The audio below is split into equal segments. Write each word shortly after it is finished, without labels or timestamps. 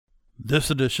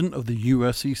This edition of the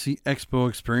USCC Expo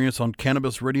Experience on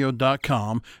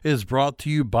CannabisRadio.com is brought to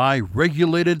you by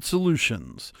Regulated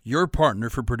Solutions, your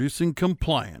partner for producing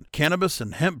compliant cannabis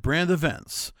and hemp brand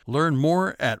events. Learn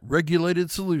more at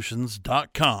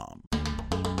regulatedsolutions.com.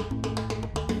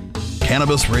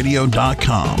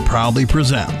 CannabisRadio.com proudly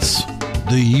presents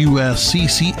the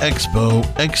USCC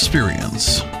Expo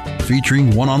Experience,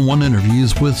 featuring one-on-one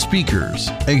interviews with speakers,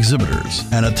 exhibitors,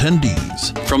 and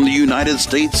attendees from the United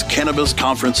States Cannabis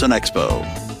Conference and Expo.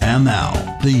 And now,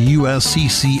 the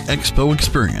USCC Expo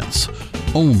Experience,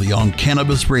 only on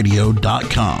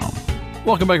CannabisRadio.com.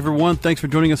 Welcome back, everyone. Thanks for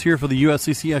joining us here for the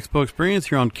USCC Expo Experience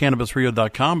here on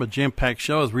CannabisRadio.com, a jam-packed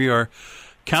show as we are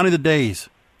counting the days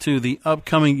to the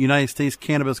upcoming United States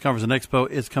Cannabis Conference and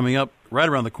Expo. It's coming up right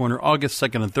around the corner, August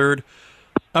 2nd and 3rd.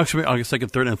 Actually, August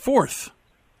 2nd, 3rd, and 4th.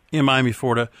 In Miami,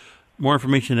 Florida. More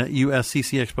information at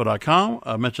usccexpo.com.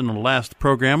 I mentioned on the last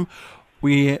program,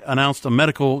 we announced a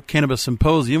medical cannabis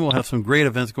symposium. We'll have some great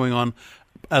events going on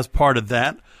as part of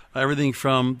that. Everything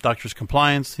from doctors'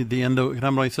 compliance, the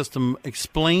endocannabinoid system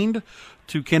explained,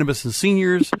 to cannabis and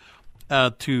seniors,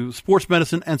 to sports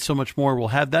medicine, and so much more. We'll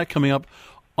have that coming up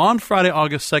on Friday,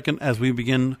 August 2nd, as we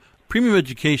begin premium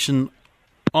education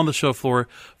on the show floor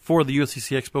for the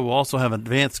USCC Expo. We'll also have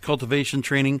advanced cultivation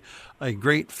training, a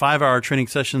great 5-hour training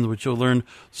session, which you'll learn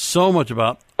so much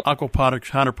about aquaponics,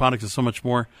 hydroponics, and so much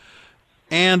more.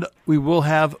 And we will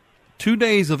have 2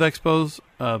 days of expos.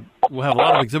 We'll have a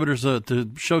lot of exhibitors to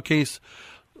showcase,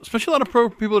 especially a lot of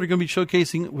people that are going to be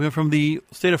showcasing from the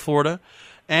state of Florida.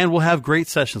 And we'll have great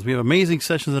sessions. We have amazing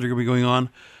sessions that are going to be going on.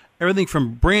 Everything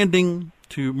from branding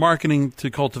to marketing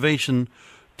to cultivation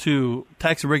to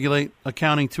tax and regulate,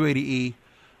 accounting, 280E,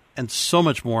 and so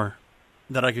much more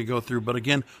that I could go through. But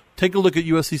again, take a look at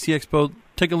USCC Expo.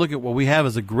 Take a look at what we have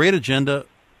as a great agenda,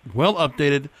 well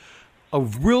updated, a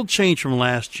real change from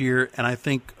last year. And I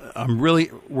think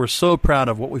we're so proud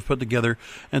of what we've put together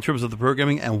in terms of the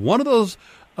programming. And one of those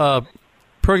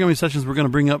programming sessions we're going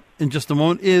to bring up in just a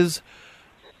moment is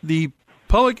the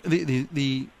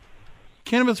the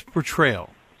cannabis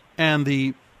portrayal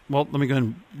and well, let me go ahead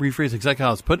and rephrase exactly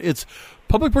how it's put. It's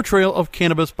public portrayal of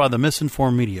cannabis by the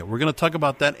misinformed media. We're going to talk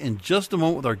about that in just a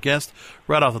moment with our guest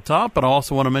right off the top, but I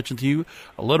also want to mention to you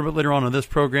a little bit later on in this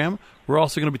program, we're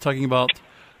also going to be talking about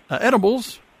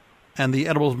edibles and the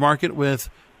edibles market with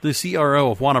the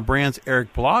CRO of Wana Brands,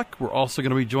 Eric Block. We're also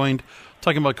going to be joined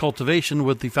talking about cultivation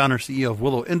with the founder and CEO of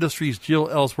Willow Industries, Jill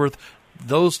Ellsworth.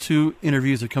 Those two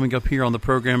interviews are coming up here on the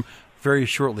program very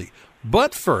shortly.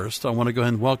 But first, I want to go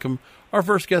ahead and welcome our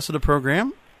first guest of the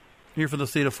program here from the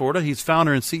state of Florida. He's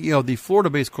founder and CEO of the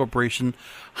Florida-based corporation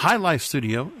HIGHLIFE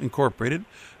Studio, Incorporated,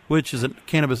 which is a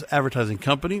cannabis advertising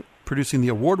company producing the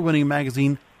award-winning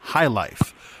magazine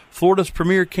HIGHLIFE, Florida's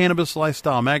Premier Cannabis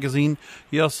Lifestyle Magazine.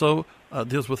 He also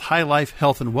deals with HIGHLIFE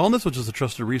Health and Wellness, which is a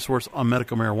trusted resource on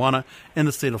medical marijuana in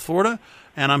the state of Florida.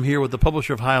 And I'm here with the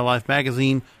publisher of HIGHLIFE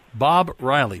Magazine, Bob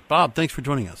Reilly. Bob, thanks for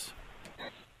joining us.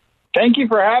 Thank you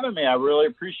for having me. I really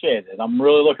appreciate it. I'm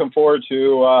really looking forward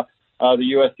to the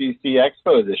USCC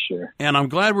Expo this year. And I'm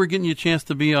glad we're getting you a chance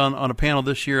to be on a panel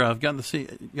this year. I've gotten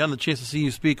the chance to see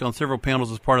you speak on several panels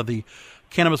as part of the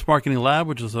Cannabis Marketing Lab,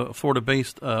 which is a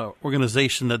Florida-based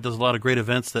organization that does a lot of great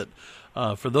events that,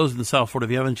 for those in the South Florida,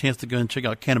 if you haven't a chance to go and check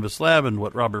out Cannabis Lab and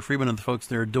what Robert Friedman and the folks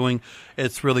there are doing,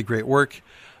 it's really great work.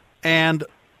 And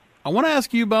I want to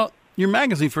ask you about your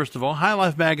magazine, first of all,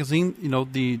 HIGHLIFE Magazine. You know,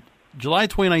 the July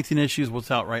 2019 issue is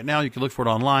what's out right now. You can look for it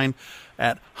online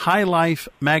at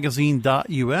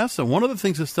highlifemagazine.us. And one of the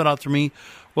things that stood out to me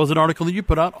was an article that you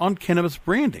put out on cannabis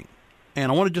branding.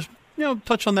 And I want to just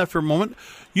touch on that for a moment.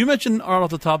 You mentioned right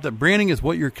off the top that branding is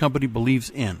what your company believes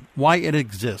in, why it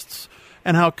exists,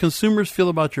 and how consumers feel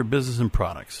about your business and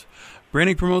products.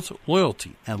 Branding promotes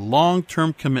loyalty and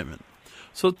long-term commitment.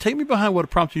 So take me behind what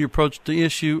prompted you to approach the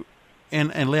issue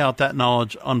and lay out that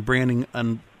knowledge on branding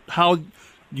and how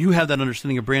you have that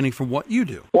understanding of branding from what you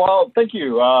do. Well, thank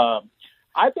you.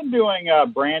 I've been doing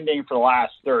branding for the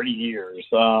last 30 years.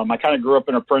 I kind of grew up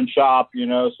in a print shop,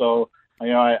 so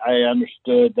I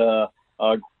understood good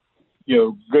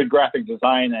graphic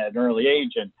design at an early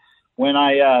age. And when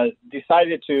I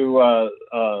decided to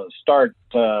start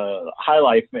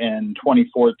HIGHLIFE in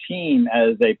 2014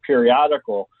 as a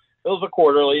periodical, it was a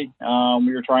quarterly.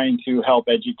 We were trying to help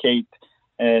educate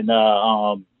and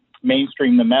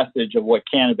mainstream the message of what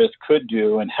cannabis could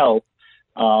do and help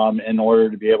in order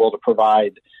to be able to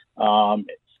provide,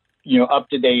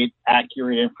 up-to-date,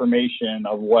 accurate information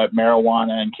of what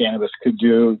marijuana and cannabis could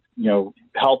do,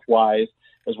 health-wise,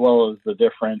 as well as the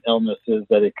different illnesses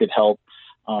that it could help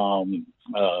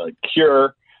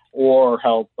cure or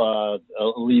help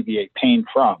alleviate pain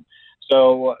from.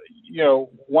 So,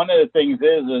 one of the things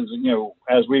is,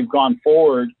 as we've gone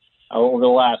forward over the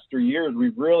last 3 years,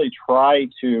 we've really tried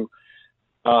to,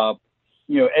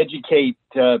 educate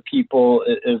people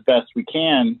as best we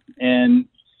can. And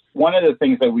one of the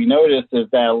things that we noticed is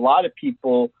that a lot of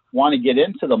people want to get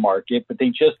into the market, but they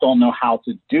just don't know how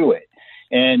to do it.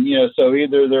 And, so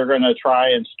either they're going to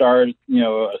try and start,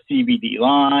 a CBD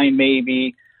line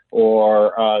maybe,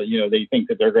 or, they think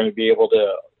that they're going to be able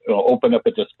to open up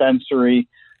a dispensary.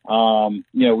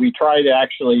 We try to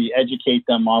actually educate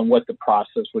them on what the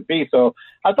process would be. So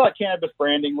I thought cannabis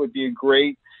branding would be a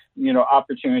great,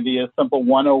 opportunity, a simple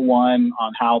 101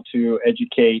 on how to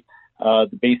educate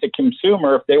the basic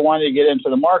consumer if they wanted to get into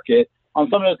the market on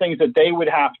some of the things that they would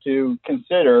have to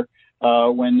consider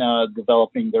when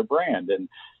developing their brand. And,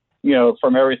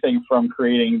 from everything from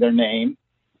creating their name,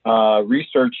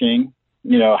 researching,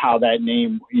 how that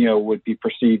name, would be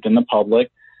perceived in the public,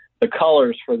 the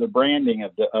colors for the branding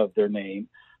of their name,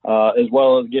 as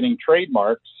well as getting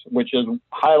trademarks, which is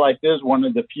HIGHLIFE is one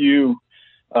of the few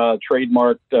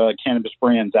trademarked cannabis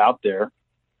brands out there.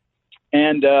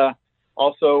 And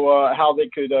also how they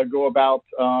could go about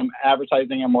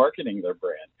advertising and marketing their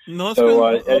brand. No, so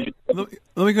let me go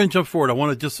ahead and jump forward. I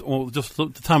want to just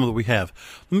the time that we have.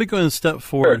 Let me go ahead and step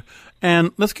forward. Sure.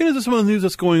 And let's get into some of the news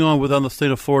that's going on within the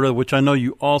state of Florida, which I know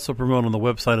you also promote on the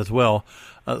website as well.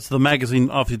 So the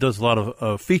magazine obviously does a lot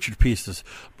of featured pieces,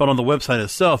 but on the website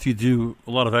itself, you do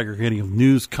a lot of aggregating of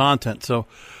news content. So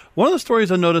one of the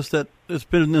stories I noticed that it's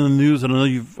been in the news, and I know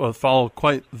you've followed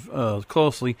quite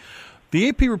closely, the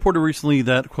AP reported recently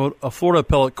that, quote, a Florida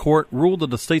appellate court ruled that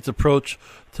the state's approach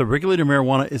to regulating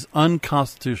marijuana is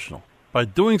unconstitutional. By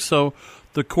doing so,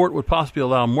 the court would possibly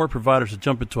allow more providers to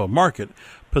jump into a market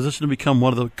positioned to become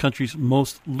one of the country's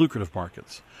most lucrative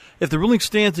markets. If the ruling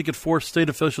stands, it could force state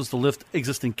officials to lift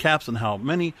existing caps on how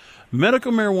many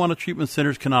medical marijuana treatment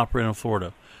centers can operate in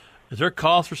Florida. Is there a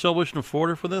cause for celebration of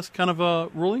Florida for this kind of a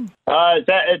ruling? It's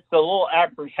a little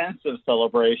apprehensive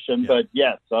celebration, but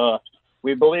yes,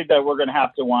 we believe that we're going to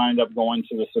have to wind up going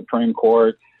to the Supreme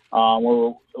Court.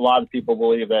 Where a lot of people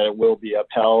believe that it will be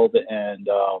upheld, and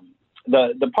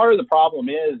the part of the problem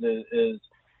is the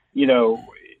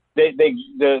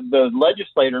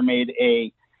legislator made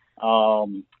a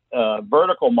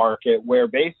vertical market where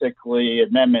basically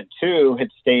Amendment 2 had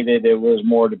stated it was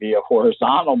more to be a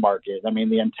horizontal market. I mean,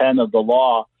 the intent of the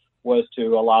law was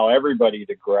to allow everybody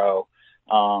to grow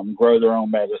their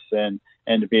own medicine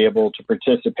and to be able to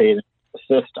participate in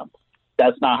the system.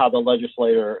 That's not how the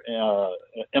legislator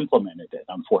implemented it,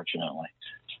 unfortunately.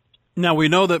 Now, we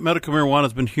know that medical marijuana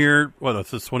has been here,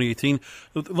 since 2018.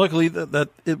 Luckily, that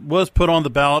it was put on the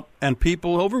ballot, and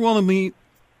people overwhelmingly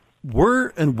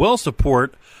were and will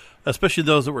support, especially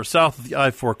those that were south of the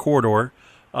I-4 corridor.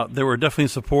 They were definitely in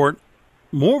support,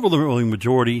 more overwhelming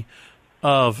majority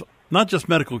of not just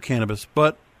medical cannabis,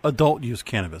 but adult-use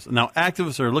cannabis. Now,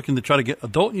 activists are looking to try to get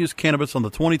adult-use cannabis on the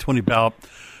 2020 ballot,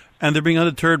 and they're being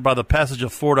undeterred by the passage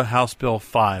of Florida House Bill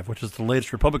 5, which is the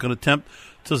latest Republican attempt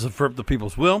to subvert the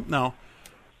people's will. Now,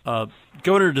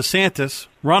 Governor Ron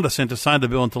DeSantis, signed the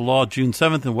bill into law June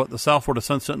 7th in what the South Florida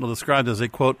Sun Sentinel described as a,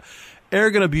 quote,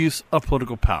 arrogant abuse of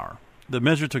political power. The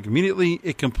measure took immediately.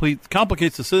 It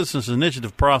complicates the citizens'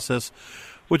 initiative process,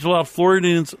 which allowed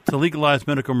Floridians to legalize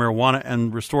medical marijuana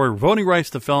and restore voting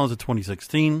rights to felons in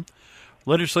 2016.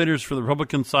 Legislators for the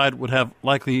Republican side would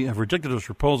likely have rejected those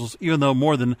proposals, even though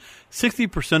more than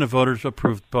 60% of voters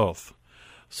approved both.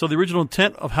 So the original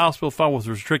intent of House Bill 5 was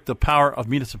to restrict the power of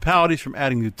municipalities from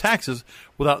adding new taxes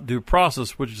without due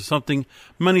process, which is something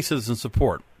many citizens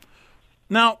support.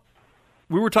 Now,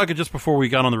 we were talking just before we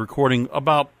got on the recording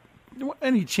about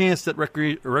any chance that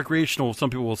recreational, some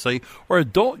people will say, or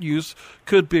adult use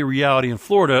could be a reality in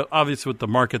Florida, obviously with the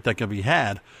market that can be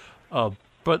had.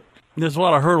 But there's a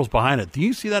lot of hurdles behind it. Do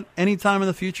you see that any time in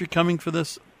the future coming for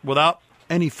this without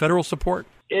any federal support?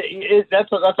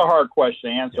 That's a hard question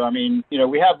to answer. I mean,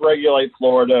 we have Regulate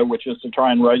Florida, which is to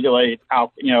try and regulate,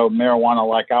 marijuana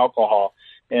like alcohol.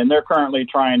 And they're currently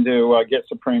trying to get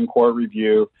Supreme Court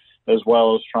review as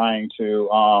well as trying to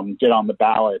get on the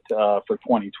ballot for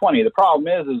 2020. The problem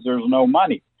is there's no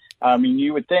money. I mean,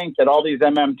 you would think that all these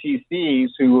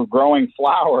MMTCs who are growing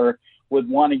flower would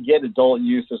want to get adult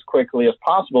use as quickly as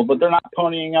possible, but they're not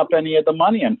ponying up any of the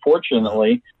money,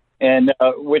 unfortunately, and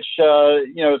which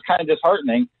is kind of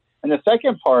disheartening. And the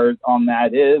second part on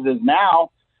that is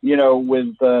now,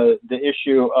 with the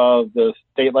issue of the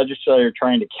state legislature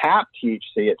trying to cap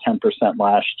THC at 10%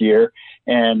 last year,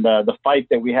 and the fight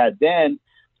that we had then,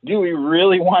 do we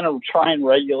really want to try and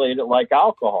regulate it like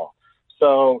alcohol?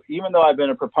 So even though I've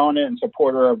been a proponent and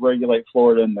supporter of Regulate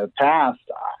Florida in the past,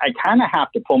 I kind of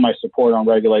have to pull my support on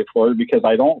Regulate Florida because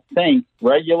I don't think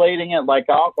regulating it like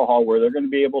alcohol, where they're going to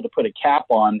be able to put a cap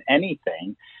on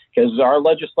anything, because our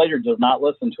legislator does not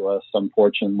listen to us,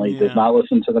 unfortunately, does not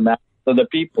listen to the masses of the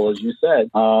people, as you said.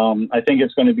 I think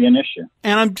it's going to be an issue.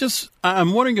 And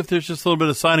I'm wondering if there's just a little bit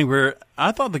of signing where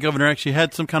I thought the governor actually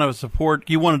had some kind of a support.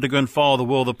 He wanted to go and follow the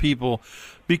will of the people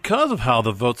because of how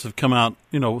the votes have come out,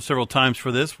 several times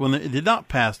for this when it did not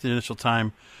pass the initial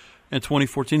time in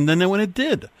 2014, then when it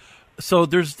did. So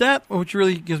there's that, which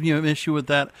really gives me an issue with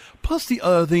that. Plus, the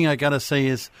other thing I got to say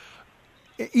is,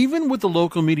 even with the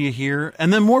local media here,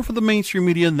 and then more for the mainstream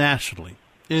media nationally,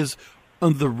 is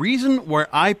the reason where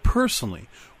I personally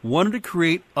wanted to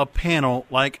create a panel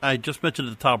like I just mentioned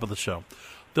at the top of the show.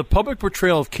 The public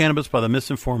portrayal of cannabis by the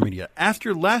misinformed media.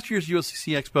 After last year's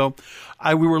USCC Expo,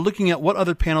 we were looking at what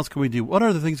other panels could we do? What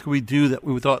other things could we do that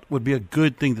we thought would be a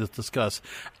good thing to discuss?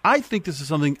 I think this is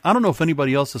something, I don't know if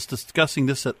anybody else is discussing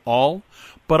this at all,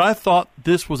 but I thought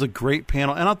this was a great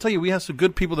panel. And I'll tell you, we have some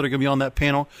good people that are going to be on that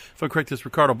panel. If I'm correct, it's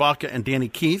Ricardo Baca and Danny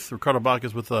Keith. Ricardo Baca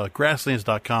is with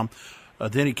grasslands.com.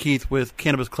 Danny Keith with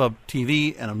Cannabis Club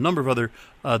TV and a number of other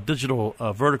digital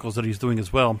verticals that he's doing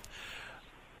as well.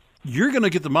 You're going to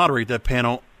get to moderate that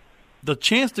panel. The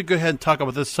chance to go ahead and talk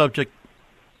about this subject,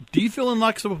 do you feel in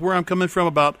lockstep with where I'm coming from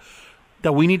about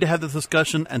that we need to have this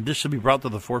discussion and this should be brought to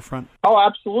the forefront? Oh,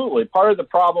 absolutely. Part of the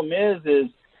problem is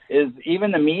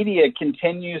even the media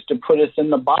continues to put us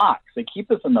in the box. They keep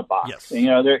us in the box. Yes.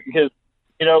 Because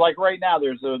like right now,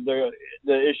 there's the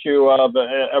issue of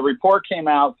a report came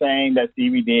out saying that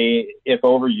CBD, if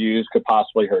overused, could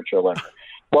possibly hurt your liver.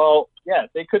 Well, yes,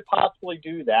 they could possibly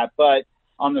do that, but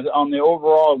on the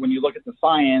overall, when you look at the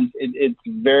science, it's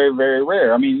very, very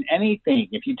rare. I mean, anything,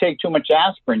 if you take too much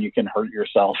aspirin, you can hurt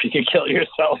yourself. You can kill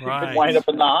yourself. Right. You can wind up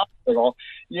in the hospital.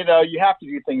 You have to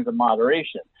do things in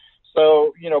moderation.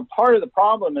 So, part of the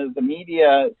problem is the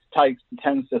media tends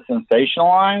to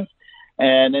sensationalize.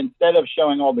 And instead of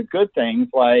showing all the good things,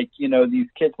 like, these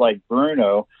kids like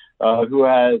Bruno, who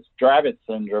has Dravet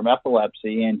syndrome,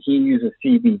 epilepsy, and he uses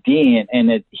CBD,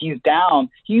 and he's down.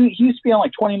 He used to be on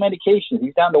like 20 medications.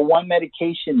 He's down to one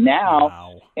medication now,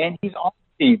 Wow. And he's on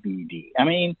CBD. I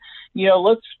mean,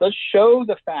 let's show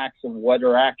the facts of what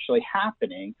are actually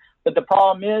happening. But the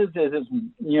problem is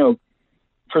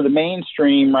for the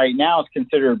mainstream right now, it's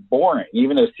considered boring,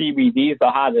 even though CBD is the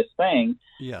hottest thing.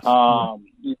 Yes.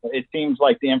 It seems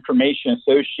like the information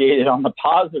associated on the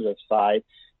positive side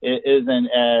isn't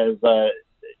as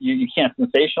you can't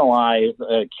sensationalize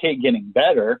a kid getting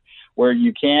better where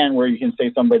you can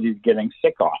say somebody's getting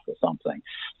sick off of something.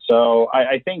 So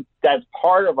I think that's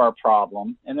part of our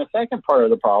problem. And the second part of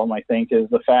the problem, I think, is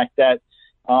the fact that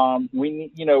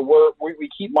we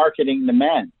keep marketing the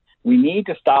men. We need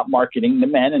to stop marketing the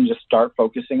men and just start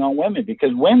focusing on women,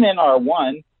 because women are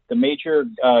the major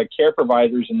care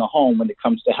providers in the home when it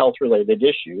comes to health-related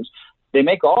issues. They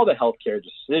make all the healthcare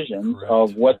decisions. Correct.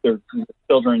 Of what their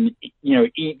children,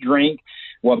 eat, drink,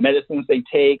 what medicines they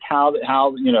take, how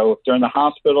if they're in the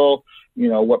hospital,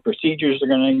 what procedures they're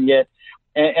going to get.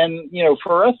 And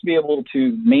for us to be able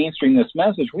to mainstream this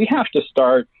message, we have to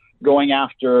start going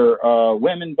after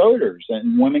women voters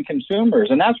and women consumers.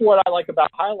 And that's what I like about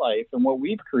HIGHLIFE and what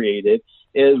we've created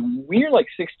is we're like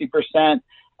 60%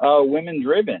 women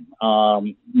driven.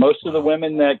 Most of the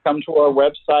women that come to our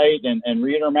website and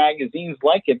read our magazines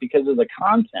like it because of the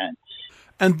content.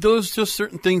 And those just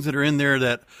certain things that are in there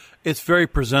that it's very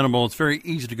presentable. It's very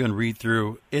easy to go and read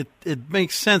through. It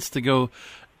makes sense to go.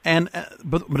 And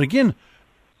but again,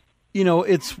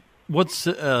 it's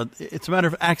a matter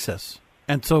of access.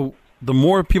 And so the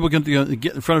more people get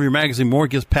in front of your magazine, more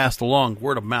it gets passed along,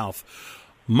 word of mouth.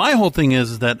 My whole thing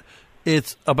is that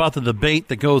it's about the debate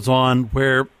that goes on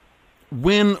where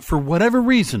when, for whatever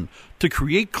reason, to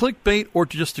create clickbait or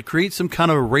to create some kind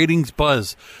of a ratings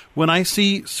buzz, when I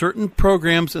see certain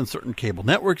programs and certain cable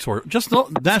networks or just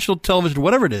national television,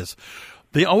 whatever it is,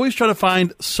 they always try to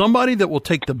find somebody that will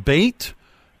take the bait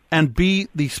and be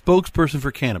the spokesperson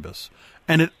for cannabis.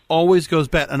 And it always goes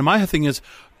bad. And my thing is,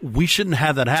 we shouldn't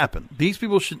have that happen. There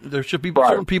should be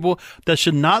certain people that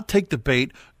should not take the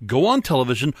bait, go on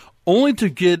television, only to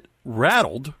get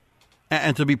rattled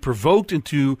and to be provoked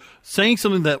into saying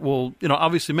something that will,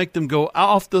 obviously make them go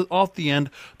off the end.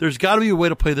 There's got to be a way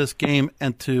to play this game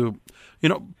and to,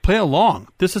 play along.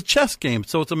 This is a chess game,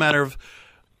 so it's a matter of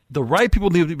the right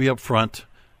people need to be up front,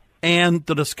 and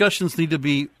the discussions need to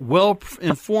be well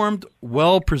informed,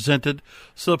 well presented,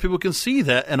 so that people can see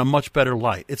that in a much better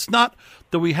light. It's not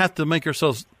that we have to make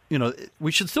ourselves,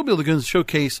 we should still be able to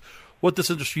showcase what this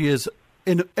industry is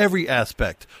in every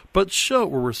aspect, but show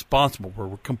we're responsible,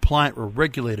 we're compliant, we're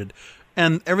regulated,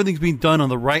 and everything's being done on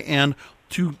the right end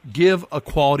to give a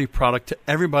quality product to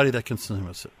everybody that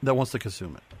consumes it, that wants to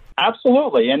consume it.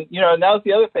 Absolutely. And, and that was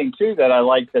the other thing, too, that I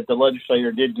liked that the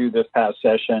legislature did do this past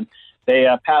session. They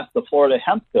passed the Florida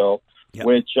Hemp Bill, yep,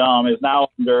 which is now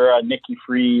under Nikki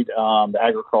Fried, the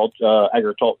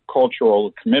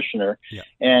agricultural commissioner. Yep.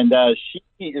 And she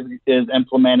is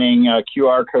implementing a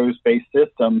QR code-based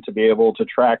system to be able to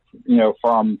track,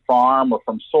 from farm or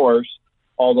from source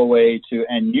all the way to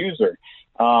end user,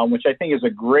 which I think is a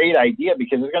great idea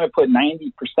because it's going to put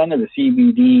 90% of the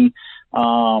CBD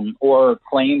or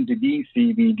claim to be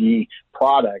CBD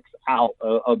products out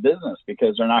of business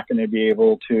because they're not going to be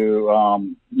able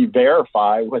to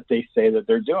verify what they say that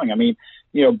they're doing. I mean,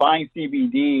 buying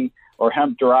CBD or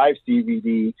hemp-derived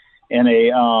CBD in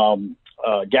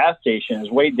a gas station is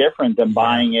way different than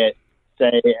buying it,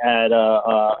 say, at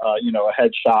a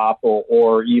head shop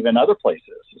or even other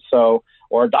places. So,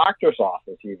 or a doctor's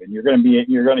office even. You're going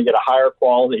to get a higher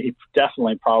quality,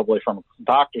 definitely probably from a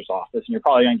doctor's office, and you're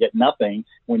probably going to get nothing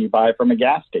when you buy it from a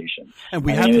gas station. And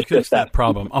we have to fix that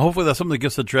problem. Hopefully that's something that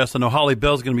gets addressed. I know Holly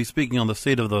Bell's going to be speaking on the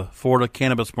state of the Florida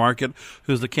cannabis market,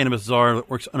 who's the cannabis czar that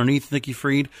works underneath Nikki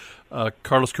Fried.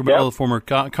 Carlos Curbelo, the former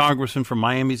congressman from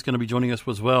Miami, is going to be joining us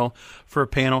as well for a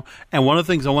panel. And one of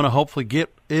the things I want to hopefully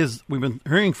get is we've been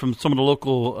hearing from some of the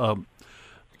local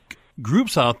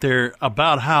groups out there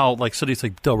about how, like cities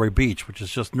like Delray Beach, which is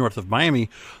just north of Miami,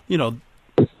 they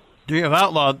have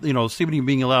outlawed, CBD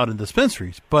being allowed in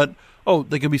dispensaries, but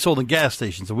they can be sold in gas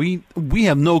stations. And we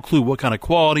have no clue what kind of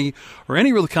quality or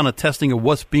any real kind of testing of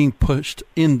what's being pushed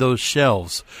in those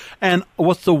shelves. And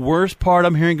what's the worst part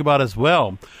I'm hearing about as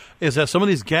well is that some of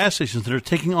these gas stations that are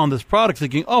taking on this product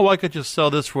thinking, I could just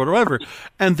sell this for whatever,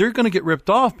 and they're going to get ripped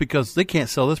off because they can't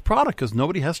sell this product because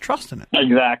nobody has trust in it.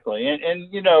 Exactly. And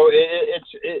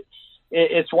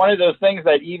it's one of those things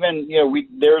that even,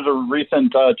 there's a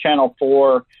recent Channel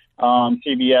 4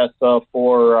 CBS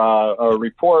for a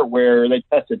report where they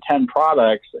tested 10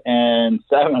 products and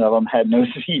 7 of them had no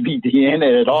CBD in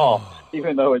it at all,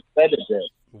 even though it said it did.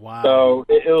 Wow. So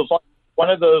it was like one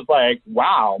of those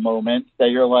wow moments that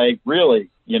you're like,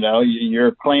 really,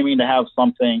 you're claiming to have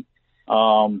something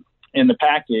in the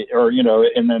packet or,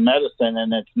 in the medicine,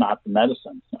 and it's not the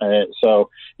medicine. So,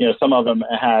 some of them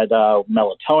had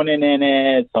melatonin in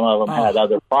it. Some of them had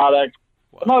other products.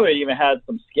 Wow. Some of it even had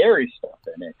some scary stuff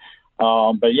in it.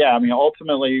 But yeah, I mean,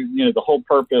 ultimately, the whole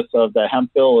purpose of the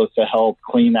hemp bill is to help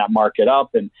clean that market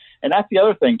up. And that's the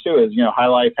other thing too, is,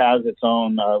 HIGHLIFE has its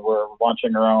own, we're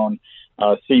launching our own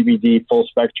CBD full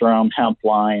spectrum hemp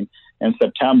line in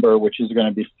September, which is going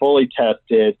to be fully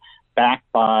tested,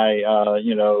 backed by,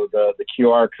 the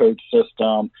QR code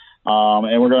system.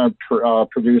 And we're going to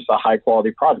produce a high quality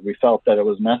product. We felt that it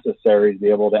was necessary to be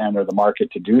able to enter the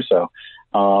market to do so.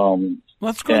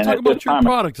 Let's go and talk about your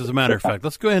product, as a matter of fact.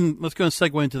 Let's go ahead and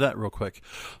segue into that real quick.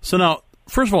 So now,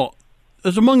 first of all,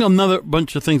 there's among another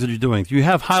bunch of things that you're doing. You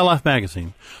have HIGHLIFE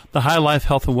Magazine, the HIGHLIFE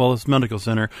Health and Wellness Medical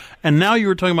Center, and now you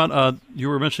were talking about, you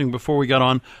were mentioning before we got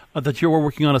on that you were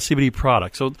working on a CBD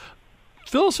product. So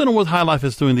fill us in on what HIGHLIFE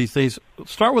is doing these days.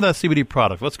 Start with that CBD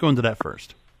product. Let's go into that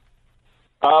first.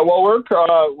 Well, we're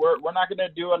not going to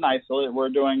do an isolate. We're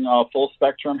doing full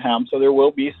spectrum hemp, so there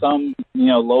will be some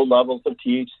low levels of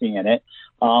THC in it,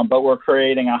 but we're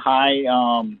creating a high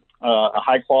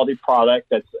quality product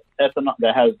that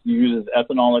uses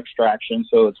ethanol extraction,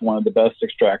 so it's one of the best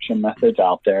extraction methods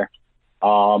out there.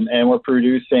 And we're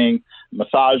producing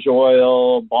massage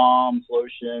oil, balms,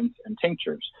 lotions, and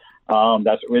tinctures.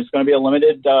 It's going to be a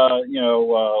limited, a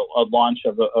launch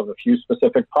of a few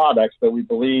specific products, but we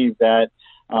believe that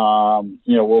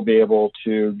we'll be able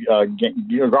to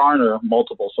garner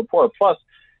multiple support. Plus,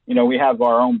 we have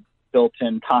our own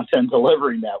built-in content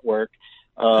delivery network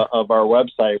of our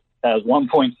website. Has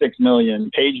 1.6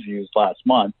 million page views last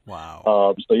month.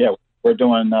 Wow! So yeah, we're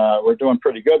doing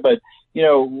pretty good. But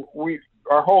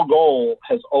our whole goal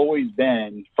has always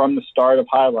been from the start of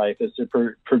HIGHLIFE is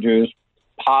to produce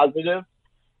positive,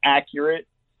 accurate,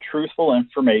 truthful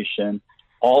information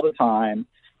all the time.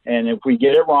 And if we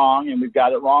get it wrong, and we've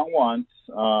got it wrong once,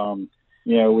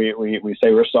 we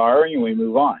say we're sorry and we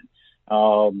move on.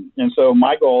 And so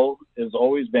my goal has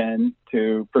always been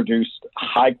to produce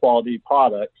high quality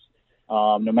products,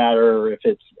 no matter if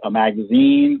it's a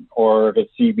magazine or if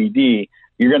it's CBD.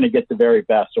 You're going to get the very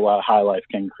best of what HIGHLIFE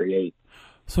can create.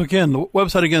 So again, the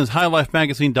website again is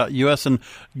highlifemagazine.us, and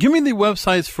give me the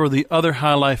websites for the other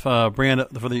HIGHLIFE brand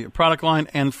for the product line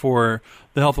and for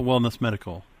the health and wellness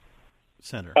medical.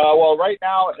 center? Well, right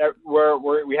now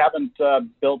we haven't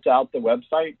built out the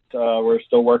website. We're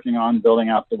still working on building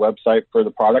out the website for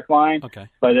the product line. Okay.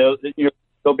 But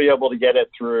you'll be able to get it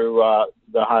through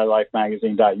the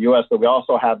HIGHLIFEmagazine.us. But we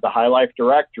also have the HIGHLIFE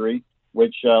directory,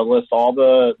 which lists all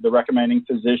the recommending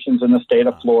physicians in the state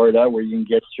of Florida, where you can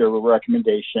get your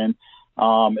recommendation,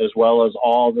 as well as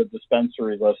all the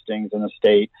dispensary listings in the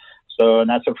state. And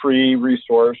that's a free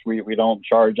resource. We don't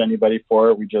charge anybody for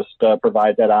it. We just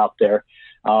provide that out there.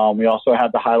 We also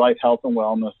have the HIGHLIFE Health and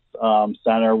Wellness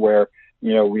Center, where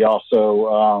we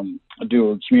also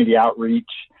do community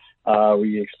outreach.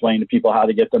 We explain to people how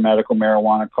to get their medical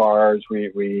marijuana cards.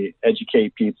 We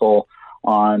educate people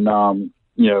on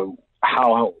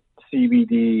how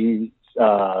CBD,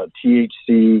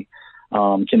 THC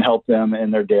can help them in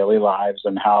their daily lives,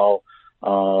 and how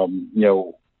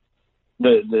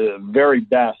the very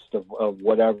best of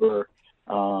whatever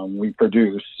we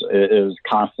produce is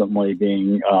constantly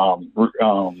being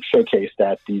showcased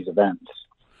at these events.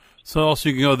 So also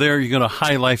you can go there, you go to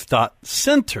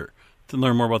highlife.center to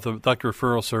learn more about the doctor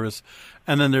referral service.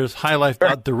 And then there's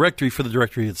highlife.directory for the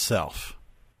directory itself.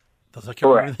 Does that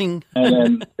cover everything? And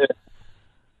then,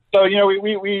 so,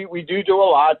 we do a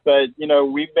lot, but,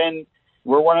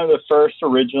 we're one of the first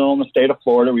original in the state of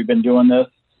Florida. We've been doing this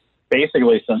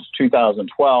basically since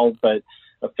 2012, but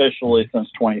officially since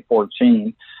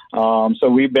 2014. So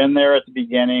we've been there at the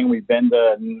beginning. We've been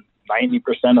to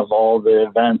 90% of all the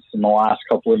events in the last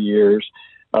couple of years.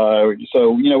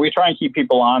 So we try and keep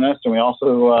people honest, and we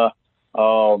also,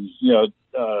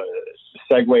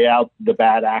 segue out the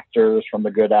bad actors from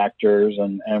the good actors,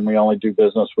 and we only do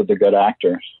business with the good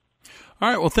actors. All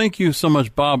right. Well, thank you so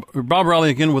much, Bob. Bob Reilly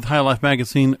again with HIGHLIFE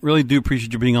Magazine. Really do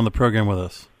appreciate you being on the program with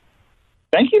us.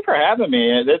 Thank you for having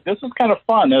me. This is kind of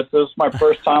fun. This is my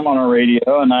first time on a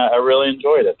radio, and I really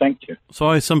enjoyed it. Thank you. So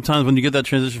always sometimes when you get that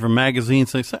transition from magazines,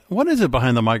 say, what is it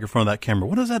behind the microphone of that camera?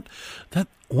 What is that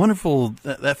wonderful,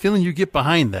 that feeling you get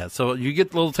behind that? So you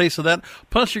get a little taste of that.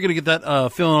 Plus, you're going to get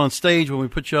that feeling on stage when we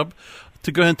put you up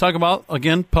to go ahead and talk about,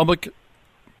 again, public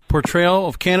portrayal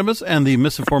of cannabis and the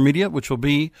misinformed media, which will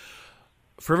be,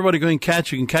 for everybody going to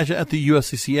catch, you can catch it at the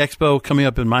USCC Expo coming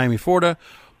up in Miami, Florida.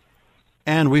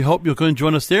 And we hope you'll go and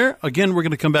join us there. Again, we're going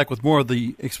to come back with more of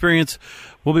the experience.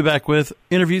 We'll be back with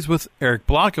interviews with Eric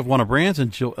Block of Wana Brands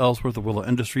and Jill Ellsworth of Willow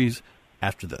Industries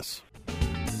after this.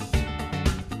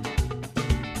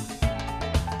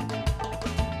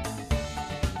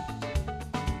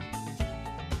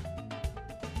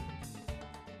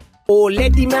 Oh,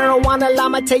 let the marijuana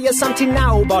llama tell you something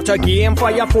now about a game for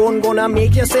your phone gonna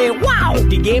make you say, wow!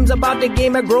 The game's about the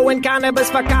game of growing cannabis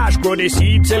for cash. Grow the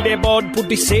seed, sell the bud, put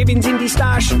the savings in the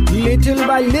stash. Little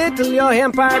by little, your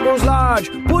empire grows large.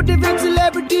 Put the big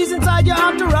celebrities inside your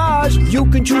entourage. You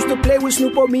can choose to play with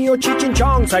Snoop or me or Cheech and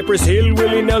Chong, Cypress Hill,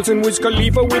 Willie Nelson, Wiz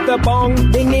Khalifa with a bong.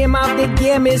 The name of the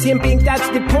game is Hemp Inc., that's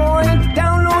the point.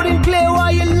 Download and play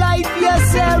while you light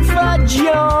yourself a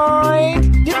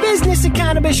joint. The business of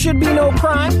cannabis should be no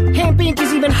crime. Hemp Inc.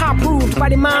 is even hot-proofed by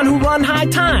the man who run High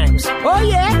Times. Oh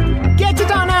yeah? Get it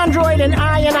on Android and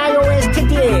iOS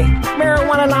today.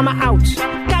 Marijuana llama out.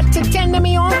 Got to tend to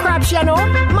me own crops, you know.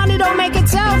 Money don't make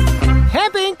itself.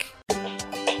 Hemp Inc.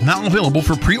 Now available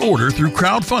for pre-order through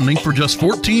crowdfunding for just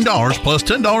 $14 plus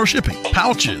 $10 shipping.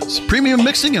 Pouches, premium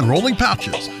mixing and rolling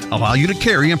pouches, allow you to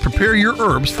carry and prepare your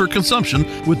herbs for consumption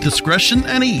with discretion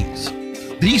and ease.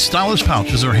 These stylish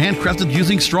pouches are handcrafted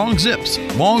using strong zips,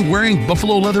 long-wearing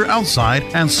buffalo leather outside,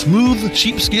 and smooth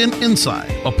sheepskin inside.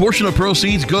 A portion of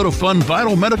proceeds go to fund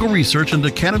vital medical research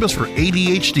into cannabis for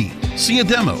ADHD. See a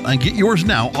demo and get yours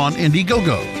now on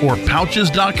Indiegogo or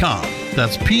pouches.com.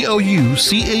 That's POUCHZ.com.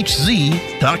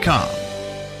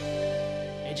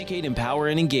 Educate, empower,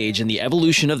 and engage in the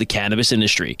evolution of the cannabis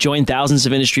industry. Join thousands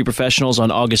of industry professionals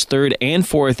on August 3rd and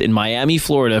 4th in Miami,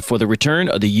 Florida for the return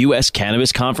of the U.S.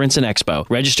 Cannabis Conference and Expo.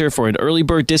 Register for an early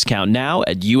bird discount now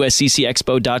at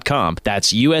usccexpo.com.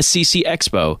 That's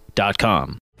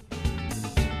usccexpo.com.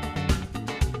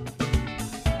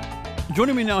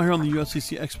 Joining me now here on the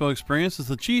USCC Expo Experience is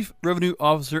the Chief Revenue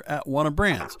Officer at Wana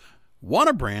Brands.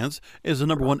 Wana Brands is the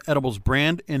 #1 edibles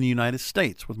brand in the United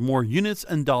States, with more units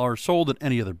and dollars sold than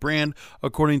any other brand,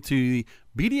 according to the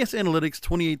BDS Analytics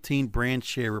 2018 Brand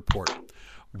Share Report.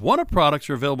 Wana products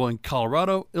are available in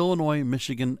Colorado, Illinois,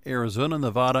 Michigan, Arizona,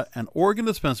 Nevada, and Oregon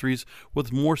dispensaries,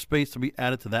 with more space to be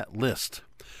added to that list.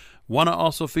 Wana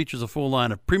also features a full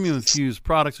line of premium infused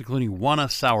products, including Wana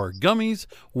Sour Gummies,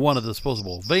 Wana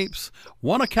Disposable Vapes,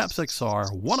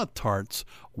 WanaCapsXR, Wana Tarts,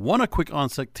 Wana Quick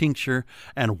Onset Tincture,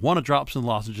 and Wana Drops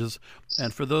Lozenges.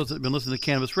 And for those that have been listening to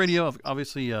Cannabis Radio,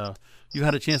 obviously you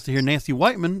had a chance to hear Nancy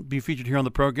Whiteman be featured here on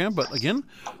the program. But again,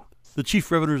 the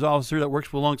Chief Revenues Officer that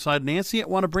works alongside Nancy at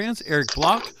Wana Brands. Eric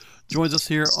Block joins us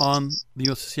here on the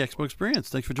USCC Expo Experience.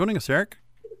 Thanks for joining us, Eric.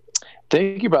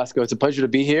 Thank you, Brasco. It's a pleasure to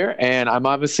be here. And I'm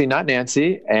obviously not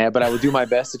Nancy, but I will do my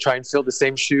best to try and fill the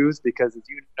same shoes because, as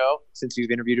you know, since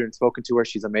you've interviewed her and spoken to her,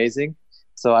 she's amazing.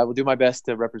 So I will do my best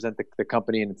to represent the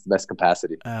company in its best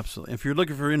capacity. Absolutely. If you're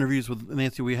looking for interviews with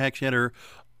Nancy, we actually had her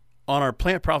on our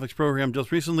Plant Profits program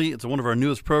just recently. It's one of our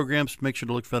newest programs. Make sure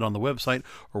to look for that on the website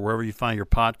or wherever you find your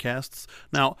podcasts.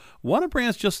 Now, Wana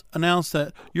Brands just announced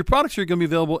that your products are going to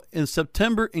be available in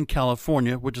September in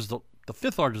California, which is the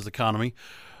fifth largest economy.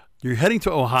 You're heading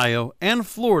to Ohio and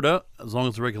Florida, as long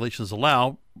as the regulations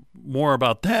allow. More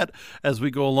about that as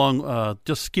we go along.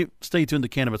 Just stay tuned to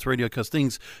Cannabis Radio because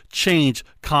things change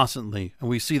constantly, and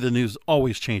we see the news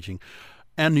always changing.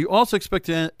 And you also expect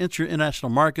to enter international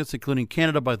markets, including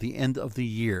Canada, by the end of the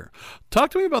year.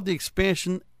 Talk to me about the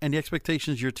expansion and the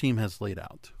expectations your team has laid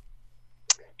out.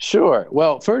 Sure.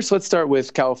 Well, first, let's start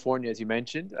with California, as you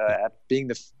mentioned, being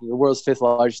the world's fifth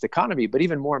largest economy. But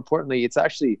even more importantly, it's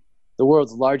actually the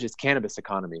world's largest cannabis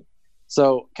economy.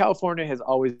 So California has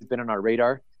always been on our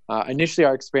radar. Initially,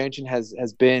 our expansion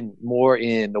has been more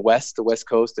in the West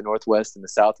Coast, the Northwest, and the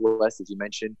Southwest, as you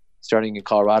mentioned, starting in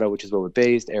Colorado, which is where we're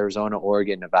based, Arizona,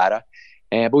 Oregon, Nevada.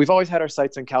 But we've always had our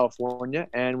sights in California,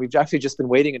 and we've actually just been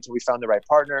waiting until we found the right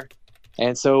partner.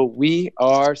 And so we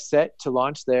are set to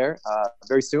launch there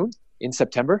very soon in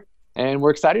September, and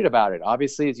we're excited about it.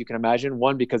 Obviously, as you can imagine,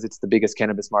 one, because it's the biggest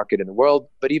cannabis market in the world,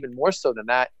 but even more so than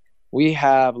that, we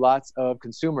have lots of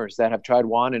consumers that have tried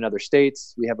Wana in other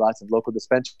states. We have lots of local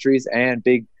dispensaries and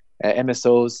big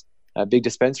MSOs, big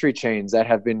dispensary chains that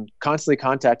have been constantly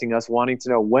contacting us wanting to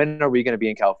know when are we going to be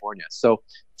in California. So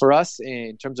for us,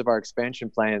 in terms of our expansion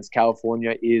plans,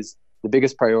 California is the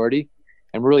biggest priority,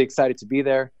 and we're really excited to be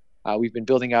there. We've been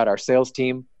building out our sales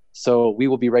team, so we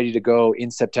will be ready to go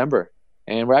in September.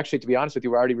 And we're actually, to be honest with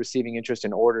you, we're already receiving interest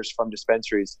in orders from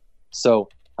dispensaries. So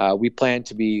we plan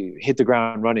to hit the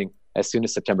ground running as soon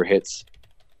as September hits.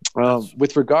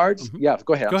 With regards, yeah,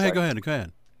 go ahead. Go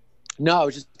ahead. No, I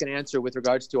was just going to answer with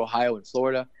regards to Ohio and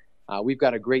Florida. We've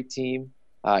got a great team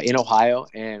in Ohio,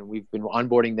 and we've been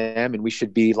onboarding them, and we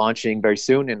should be launching very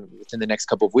soon and within the next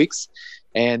couple of weeks.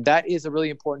 And that is a really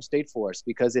important state for us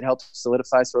because it helps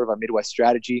solidify sort of our Midwest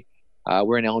strategy.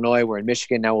 We're in Illinois, we're in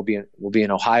Michigan, now we'll be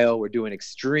in Ohio. We're doing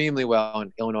extremely well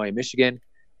in Illinois and Michigan.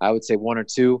 I would say one or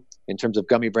two in terms of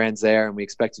gummy brands there, and we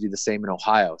expect to do the same in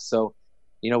Ohio. So,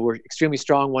 we're extremely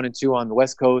strong, 1 and 2 on the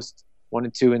West Coast, 1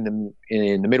 and 2 in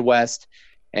the Midwest,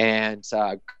 and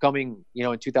coming,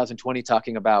 in 2020,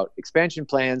 talking about expansion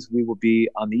plans, we will be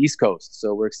on the East Coast.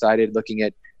 So we're excited, looking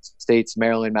at states,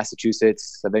 Maryland,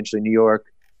 Massachusetts, eventually New York,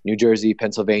 New Jersey,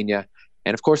 Pennsylvania,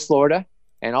 and of course Florida.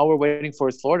 And all we're waiting for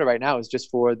with Florida right now is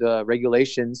just for the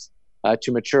regulations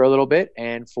to mature a little bit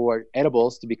and for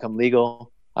edibles to become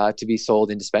legal to be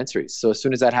sold in dispensaries. So as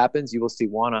soon as that happens, you will see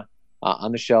Wana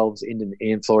on the shelves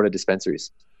in Florida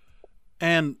dispensaries.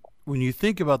 And when you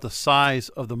think about the size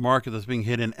of the market that's being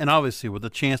hit in, and obviously with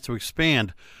the chance to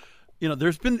expand,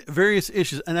 there's been various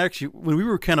issues. And actually, when we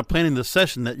were kind of planning this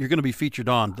session that you're going to be featured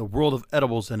on, the world of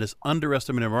edibles and this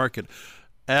underestimated market,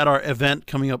 at our event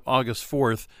coming up August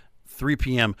 4th, 3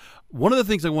 p.m. One of the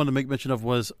things I wanted to make mention of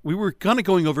was we were kind of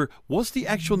going over what's the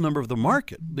actual number of the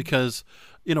market, because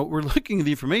we're looking at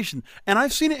the information and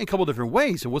I've seen it in a couple of different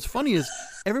ways. And what's funny is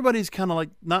everybody's kind of like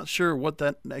not sure what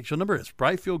that actual number is.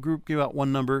 Brightfield Group gave out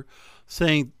one number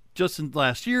saying just in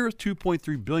last year,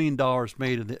 $2.3 billion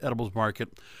made in the edibles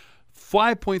market,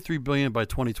 $5.3 billion by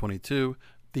 2022.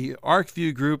 The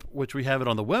ArcView Group, which we have it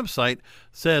on the website,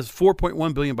 says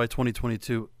 $4.1 billion by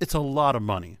 2022. It's a lot of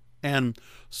money. And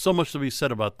so much to be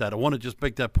said about that. I want to just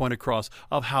make that point across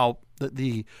of how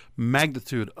the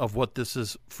magnitude of what this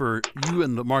is for you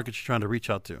and the markets you're trying to reach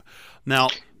out to. Now,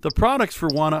 the products for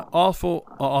Wana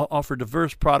offer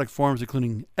diverse product forms,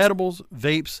 including edibles,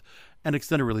 vapes, and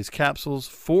extended release capsules,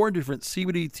 4 different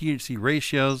CBD-THC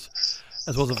ratios,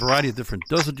 as well as a variety of different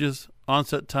dosages,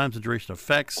 onset times, and duration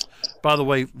effects. By the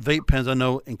way, vape pens, I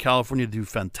know in California do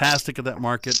fantastic at that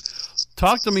market.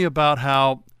 Talk to me about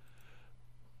how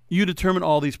you determine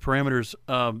all these parameters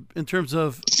in terms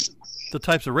of the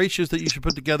types of ratios that you should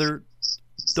put together,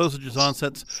 dosages,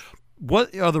 onsets.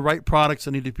 What are the right products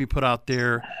that need to be put out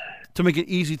there to make it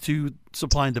easy to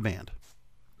supply and demand?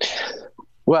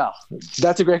 Well,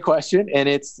 that's a great question, and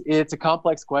it's a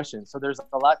complex question. So there's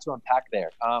a lot to unpack there.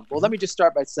 Well, let me just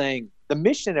start by saying the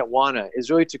mission at Wana is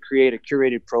really to create a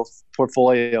curated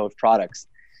portfolio of products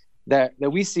that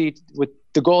we see with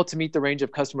the goal to meet the range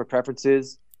of customer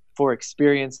preferences for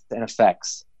experience and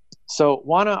effects. So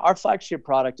Wana, our flagship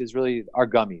product is really our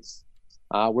gummies.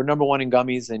 We're number one in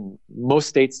gummies in most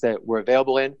states that we're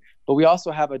available in, but we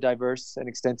also have a diverse and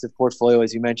extensive portfolio,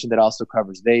 as you mentioned, that also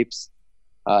covers vapes,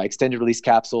 extended release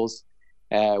capsules.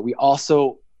 We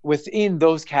also, within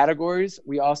those categories,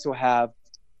 we also have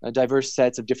diverse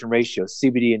sets of different ratios,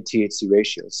 CBD and THC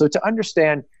ratios. So to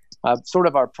understand sort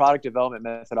of our product development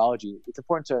methodology, it's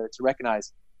important to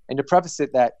recognize and to preface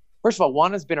it that, first of all,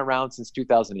 Wana's been around since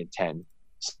 2010.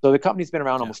 So the company's been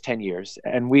around almost 10 years,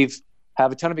 and we've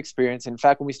have a ton of experience. In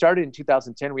fact, when we started in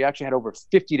 2010, we actually had over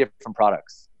 50 different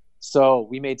products. So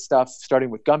we made stuff starting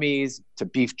with gummies to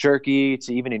beef jerky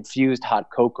to even infused hot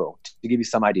cocoa, to give you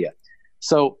some idea.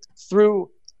 So through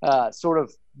sort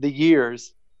of the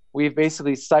years, we've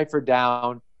basically ciphered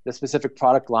down the specific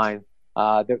product line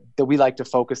that we like to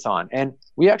focus on. And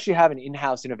we actually have an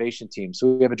in-house innovation team.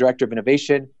 So we have a director of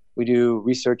innovation. We do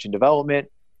research and development.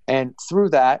 And through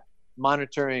that,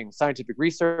 monitoring scientific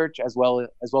research as well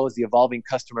as the evolving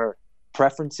customer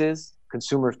preferences,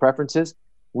 consumers' preferences,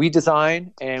 we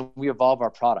design and we evolve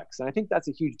our products. And I think that's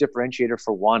a huge differentiator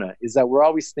for Wana, is that we're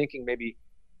always thinking maybe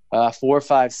 4,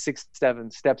 5, 6,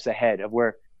 7 steps ahead of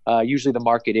where usually the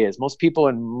market is. Most people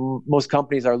and most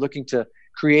companies are looking to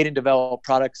create and develop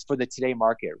products for the today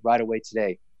market right away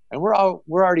today. And we're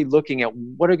already looking at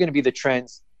what are going to be the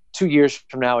trends 2 years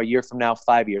from now, a year from now,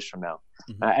 5 years from now.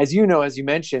 Mm-hmm. As you know, as you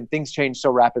mentioned, things change so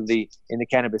rapidly in the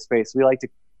cannabis space. We like to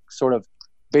sort of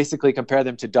basically compare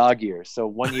them to dog years. So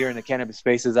 1 year in the cannabis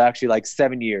space is actually like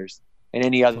 7 years in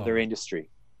any other industry.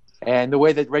 And the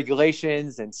way that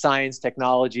regulations and science,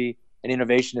 technology, and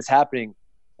innovation is happening,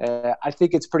 I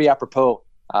think it's pretty apropos.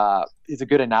 Is a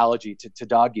good analogy to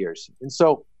dog years. And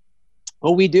so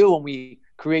what we do when we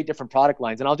create different product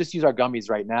lines, and I'll just use our gummies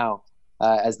right now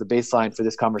as the baseline for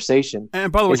this conversation.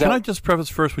 And by the way, can I just preface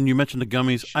first, when you mentioned the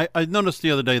gummies, I noticed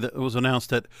the other day that it was announced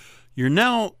that you're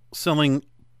now selling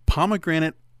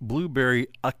pomegranate, blueberry,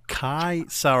 acai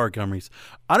sour gummies.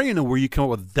 I don't even know where you come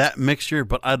up with that mixture,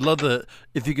 but I'd love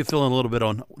if you could fill in a little bit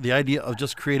on the idea of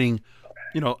just creating,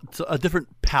 a different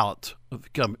palette of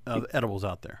edibles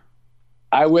out there.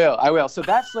 I will. So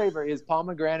that flavor is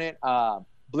pomegranate,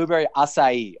 blueberry,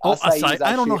 acai. Acai. Actually,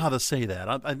 I don't know how to say that.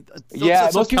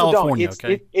 Most people California,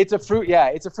 don't. It's a fruit. Yeah,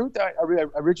 it's a fruit that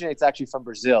originates actually from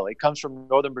Brazil. It comes from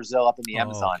northern Brazil up in the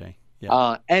Amazon. Okay.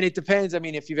 Yeah. And it depends. I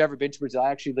mean, if you've ever been to Brazil,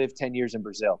 I actually lived 10 years in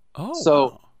Brazil.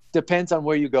 Wow. Depends on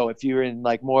where you go. If you're in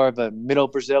like more of a middle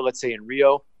Brazil, let's say in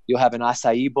Rio, you'll have an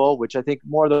acai bowl, which I think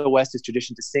more of the West is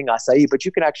tradition to sing acai. But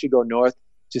you can actually go north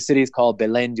to cities called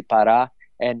Belém de Pará,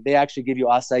 and they actually give you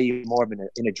acai more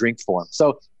in a drink form.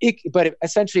 So,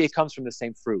 essentially it comes from the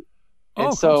same fruit.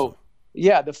 And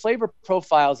the flavor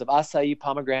profiles of acai,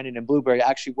 pomegranate, and blueberry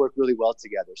actually work really well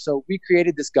together. So we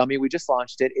created this gummy. We just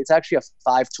launched it. It's actually a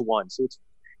 5-to-1. So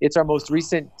it's our most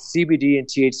recent CBD and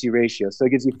THC ratio. So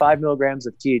it gives you 5 milligrams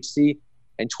of THC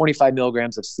and 25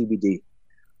 milligrams of CBD.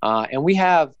 And we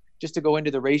have, just to go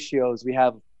into the ratios, we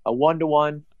have a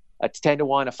 1-to-1, a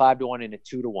 10-to-1, a 5-to-1, and a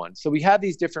 2-to-1. So we have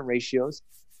these different ratios,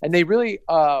 and they really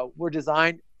were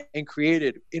designed and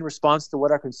created in response to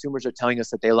what our consumers are telling us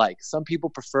that they like. Some people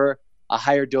prefer a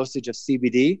higher dosage of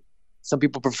CBD. Some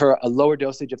people prefer a lower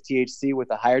dosage of THC with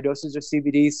a higher dosage of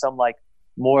CBD. Some like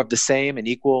more of the same and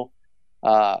equal,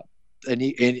 an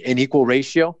equal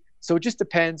ratio. So it just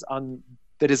depends on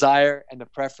the desire and the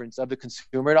preference of the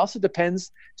consumer. It also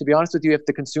depends, to be honest with you, if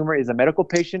the consumer is a medical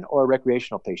patient or a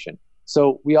recreational patient.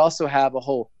 So we also have a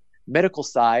whole medical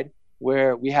side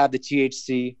where we have the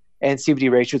THC and CBD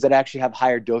ratios that actually have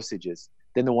higher dosages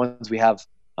than the ones we have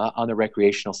on the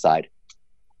recreational side.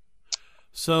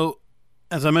 So,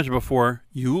 as I mentioned before,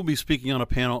 you will be speaking on a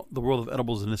panel, The World of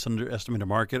Edibles in This Underestimated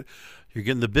Market. You're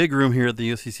getting the big room here at the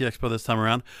USCC Expo this time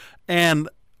around, and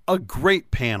a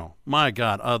great panel. My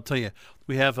God, I'll tell you,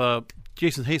 we have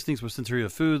Jason Hastings with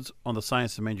Centuria Foods on the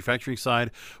science and manufacturing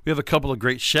side. We have a couple of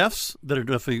great chefs that are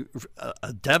definitely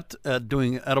adept at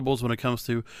doing edibles when it comes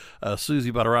to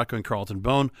Susie Badaracco and Carlton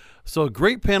Bone. So a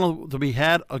great panel to be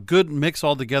had, a good mix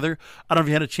altogether. I don't know if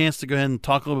you had a chance to go ahead and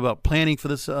talk a little bit about planning for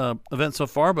this event so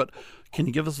far, but can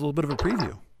you give us a little bit of a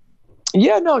preview?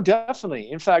 Yeah, no,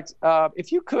 definitely. In fact,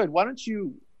 if you could, why don't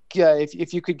you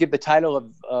if you could give the title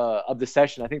of the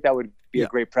session, I think that would be a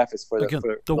great preface for the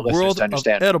listeners to understand. World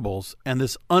of edibles and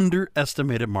this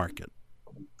underestimated market.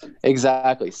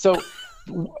 Exactly. So,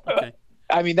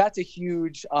 I mean, that's a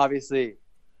huge, obviously,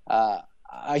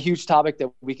 a huge topic that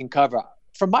we can cover.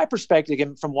 From my perspective,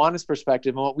 and from Wana's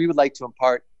perspective, and what we would like to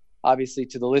impart, obviously,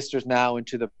 to the listeners now and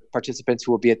to the participants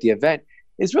who will be at the event,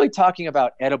 is really talking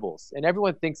about edibles. And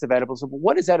everyone thinks of edibles. But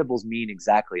what does edibles mean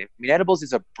exactly? I mean, edibles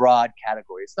is a broad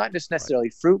category. It's not just necessarily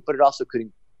fruit, but it also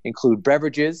could include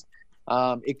beverages.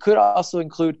 It could also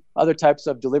include other types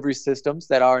of delivery systems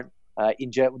that are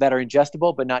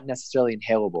ingestible but not necessarily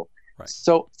inhalable. Right.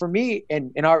 So for me,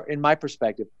 in my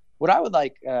perspective, what I would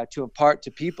like to impart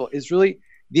to people is really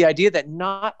the idea that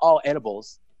not all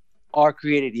edibles are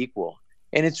created equal.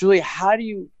 And it's really, how do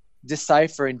you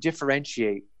decipher and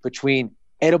differentiate between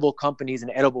edible companies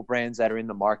and edible brands that are in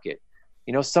the market?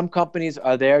 Some companies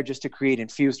are there just to create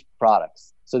infused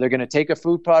products. So they're going to take a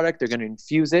food product, they're going to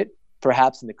infuse it,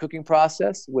 perhaps in the cooking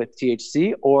process with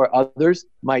THC, or others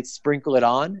might sprinkle it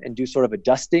on and do sort of a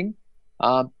dusting,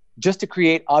 just to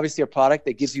create obviously a product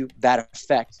that gives you that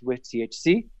effect with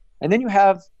THC. And then you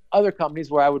have other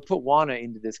companies, where I would put Wana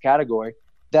into this category,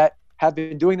 that have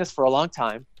been doing this for a long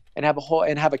time and have a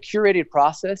curated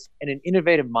process and an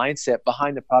innovative mindset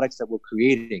behind the products that we're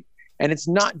creating. And it's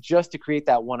not just to create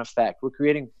that one effect. We're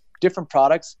creating different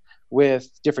products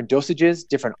with different dosages,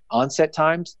 different onset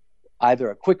times, either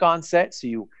a quick onset, so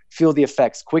you feel the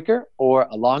effects quicker, or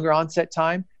a longer onset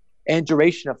time, and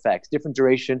duration effects, different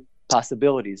duration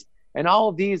possibilities. And all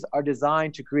of these are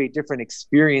designed to create different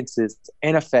experiences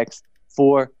and effects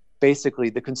for basically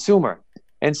the consumer.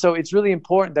 And so it's really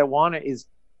important that Wana is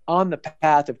on the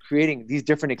path of creating these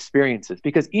different experiences,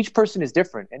 because each person is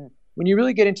different. And when you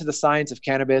really get into the science of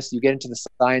cannabis, you get into the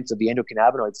science of the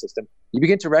endocannabinoid system, you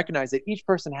begin to recognize that each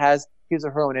person has his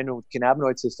or her own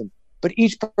endocannabinoid system, but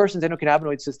each person's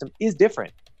endocannabinoid system is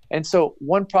different. And so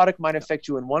one product might affect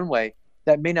you in one way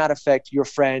that may not affect your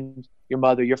friend, your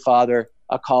mother, your father,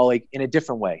 a colleague in a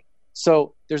different way.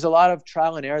 So there's a lot of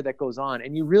trial and error that goes on,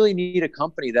 and you really need a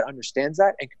company that understands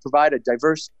that and can provide a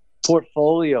diverse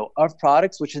portfolio of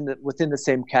products within the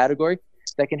same category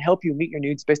that can help you meet your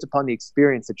needs based upon the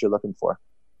experience that you're looking for.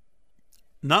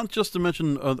 Not just to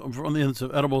mention on the ends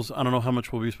of edibles, I don't know how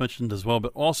much will be mentioned as well,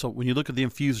 but also when you look at the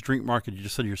infused drink market, you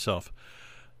just said yourself,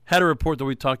 had a report that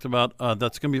we talked about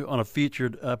that's going to be on a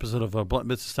featured episode of Blunt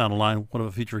Business Down the Line, one of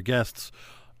the featured guests.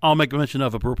 I'll make a mention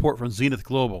of a report from Zenith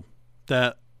Global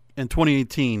that in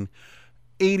 2018,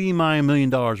 $89 million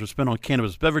were spent on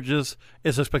cannabis beverages.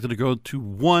 It's expected to grow to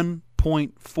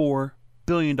 $1.4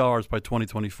 billion by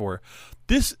 2024.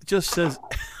 This just says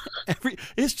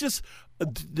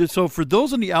so for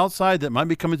those on the outside that might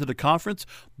be coming to the conference,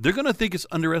 they're going to think it's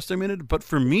underestimated. But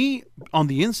for me, on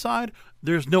the inside,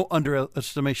 there's no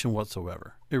underestimation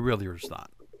whatsoever. It really is not.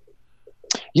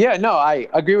 Yeah, no, I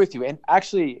agree with you. And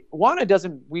actually,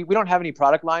 Wana we don't have any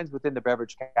product lines within the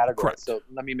beverage category. Correct. So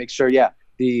let me make sure,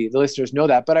 the listeners know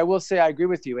that. But I will say I agree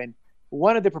with you. And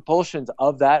one of the propulsions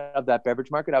of that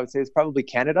beverage market, I would say, is probably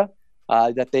Canada,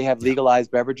 that they have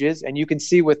legalized beverages. And you can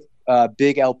see with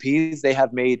big LPs, they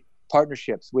have made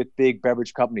partnerships with big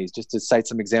beverage companies. Just to cite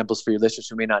some examples for your listeners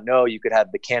who may not know, you could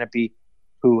have the Canopy,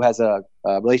 who has a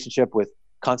relationship with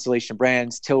Constellation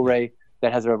Brands, Tilray,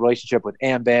 that has a relationship with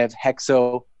Ambev,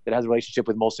 Hexo, that has a relationship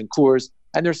with Molson Coors,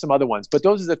 and there's some other ones. But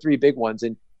those are the three big ones.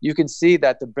 And you can see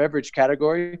that the beverage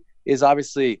category is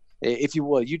obviously, if you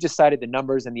will, you just cited the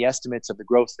numbers and the estimates of the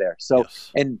growth there. So,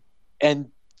 yes. And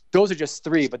those are just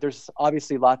three, but there's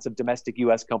obviously lots of domestic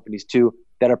U.S. companies too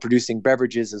that are producing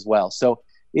beverages as well. So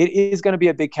it is going to be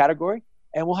a big category,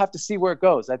 and we'll have to see where it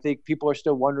goes. I think people are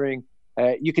still wondering.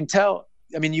 You can tell,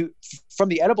 from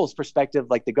the edibles perspective,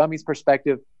 like the gummies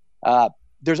perspective,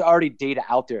 there's already data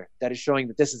out there that is showing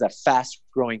that this is a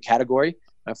fast-growing category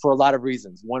for a lot of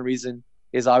reasons. One reason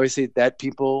is obviously that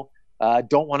people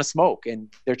don't want to smoke,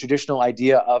 and their traditional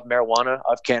idea of marijuana,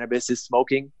 of cannabis, is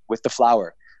smoking with the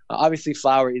flower. Obviously,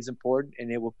 flower is important,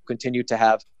 and it will continue to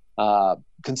have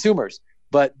consumers.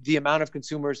 But the amount of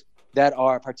consumers that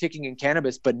are partaking in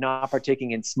cannabis but not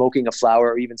partaking in smoking a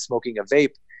flower or even smoking a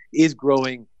vape is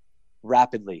growing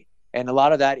rapidly. And a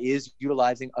lot of that is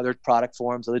utilizing other product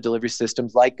forms, other delivery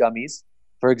systems like gummies,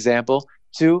 for example,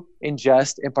 to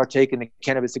ingest and partake in the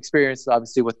cannabis experience,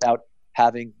 obviously without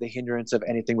having the hindrance of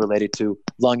anything related to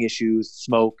lung issues,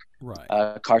 smoke,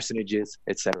 carcinogens,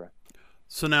 etc.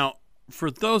 So now, for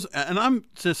those, and I'm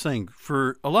just saying,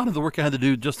 for a lot of the work I had to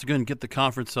do just to go and get the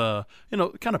conference, kind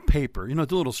of paper, do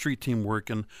a little street team work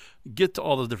and get to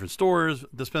all those different stores,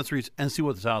 dispensaries, and see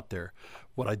what's out there.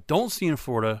 What I don't see in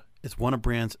Florida is Wana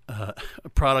Brands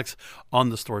products on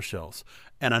the store shelves.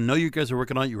 And I know you guys are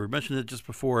working on it. You were mentioning it just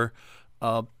before.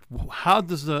 How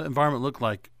does the environment look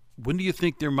like? When do you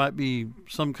think there might be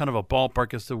some kind of a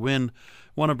ballpark as to when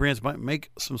Wana Brands might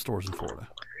make some stores in Florida?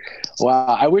 Wow,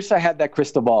 I wish I had that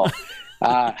crystal ball,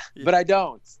 but I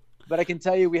don't. But I can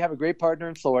tell you we have a great partner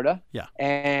in Florida,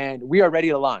 and we are ready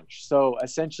to launch. So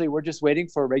essentially, we're just waiting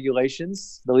for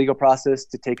regulations, the legal process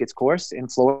to take its course in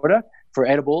Florida for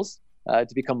edibles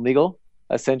to become legal,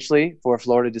 essentially for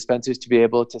Florida dispensaries to be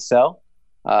able to sell.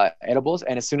 edibles.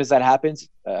 And as soon as that happens,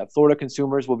 Florida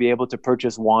consumers will be able to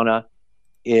purchase Wana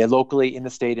locally in the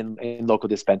state in local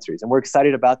dispensaries. And we're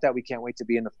excited about that. We can't wait to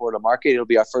be in the Florida market. It'll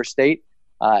be our first state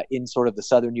in sort of the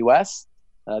southern U.S.,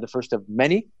 the first of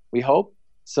many, we hope.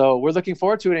 So we're looking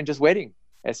forward to it and just waiting.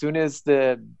 As soon as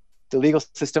the legal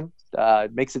system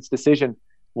makes its decision,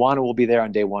 Wana will be there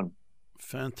on day one.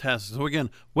 Fantastic. So again,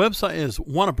 website is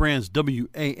Wana Brands,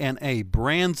 WANA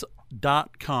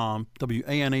brands.com,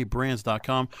 WANA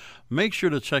brands.com. Make sure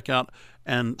to check out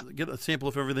and get a sample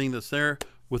of everything that's there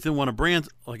within Wana Brands.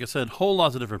 Like I said, whole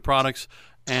lots of different products.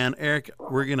 And Eric,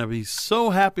 we're going to be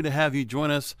so happy to have you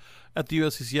join us at the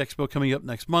USCC Expo coming up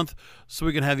next month, so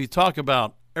we can have you talk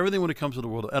about everything when it comes to the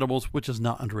world of edibles, which is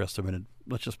not underestimated.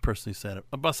 Let's just personally say it,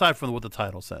 aside from what the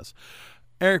title says.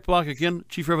 Eric Block, again,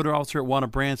 Chief Revenue Officer at Wana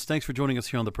Brands. Thanks for joining us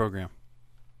here on the program.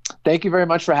 Thank you very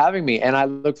much for having me. And I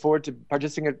look forward to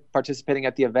participating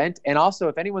at the event. And also,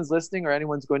 if anyone's listening or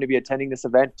anyone's going to be attending this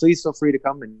event, please feel free to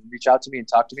come and reach out to me and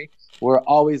talk to me. We're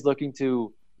always looking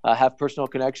to have personal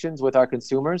connections with our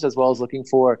consumers, as well as looking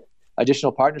for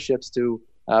additional partnerships to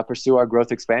pursue our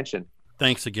growth expansion.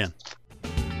 Thanks again.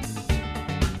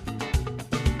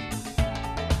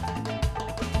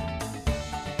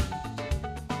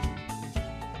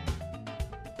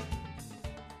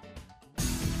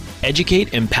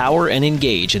 Educate, empower, and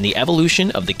engage in the evolution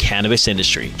of the cannabis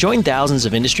industry. Join thousands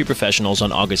of industry professionals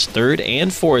on August 3rd and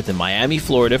 4th in Miami,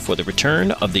 Florida for the return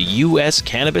of the U.S.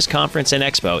 Cannabis Conference and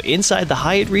Expo inside the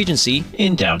Hyatt Regency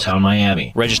in downtown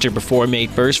Miami. Register before May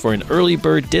 1st for an early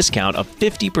bird discount of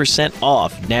 50%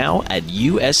 off now at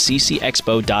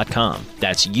usccexpo.com.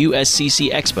 That's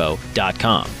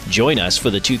usccexpo.com. Join us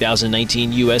for the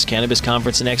 2019 U.S. Cannabis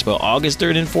Conference and Expo August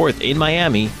 3rd and 4th in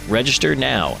Miami. Register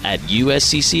now at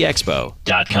usccexpo.com.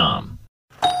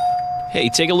 Hey,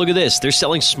 take a look at this. They're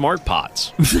selling smart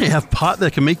pots. They have pot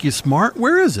that can make you smart?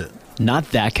 Where is it?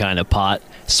 Not that kind of pot.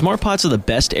 Smart pots are the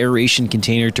best aeration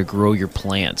container to grow your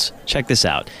plants. Check this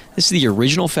out. This is the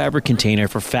original fabric container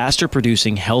for faster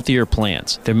producing, healthier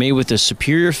plants. They're made with a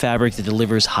superior fabric that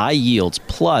delivers high yields.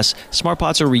 Plus, smart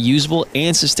pots are reusable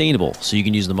and sustainable, so you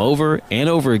can use them over and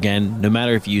over again, no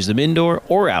matter if you use them indoor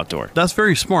or outdoor. That's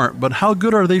very smart, but how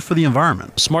good are they for the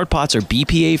environment? Smart pots are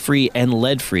BPA-free and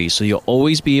lead-free, so you'll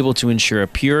always be able to ensure a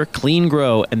pure, clean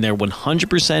grow, and they're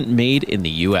 100% made in the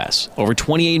U.S. Over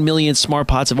 28 million smart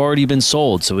pots have already been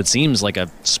sold, so it seems like a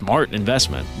smart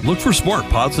investment. Look for smart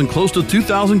pots in close to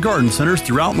 2,000 garden centers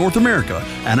throughout North America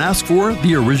and ask for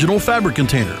the original fabric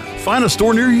container. Find a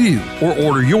store near you or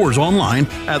order yours online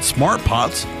at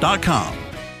smartpots.com.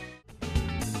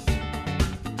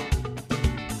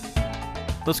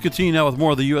 Let's continue now with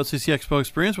more of the USCC Expo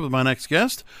experience with my next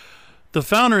guest, the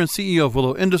founder and CEO of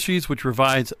Willow Industries, which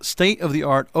provides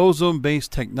state-of-the-art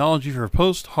ozone-based technology for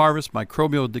post-harvest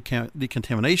microbial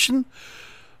decontamination.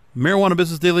 Marijuana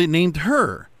Business Daily named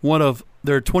her one of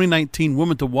their 2019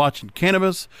 Women to Watch in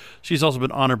Cannabis. She's also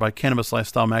been honored by Cannabis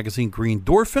Lifestyle Magazine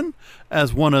GreenDorphin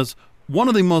as one of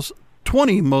the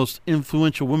 20 most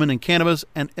influential women in cannabis,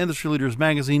 and Industry Leaders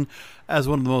Magazine as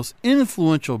one of the most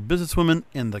influential businesswomen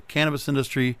in the cannabis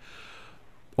industry.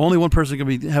 Only one person can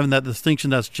be having that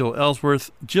distinction. That's Jill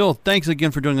Ellsworth. Jill, thanks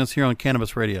again for joining us here on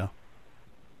Cannabis Radio.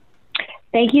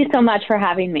 Thank you so much for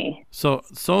having me. So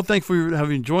thankful for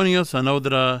having joining us. I know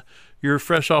that you're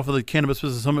fresh off of the Cannabis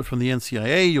Business Summit from the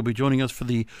NCIA. You'll be joining us for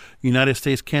the United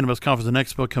States Cannabis Conference and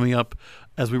Expo coming up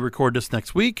as we record this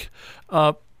next week.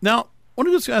 Now, I want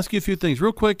to just ask you a few things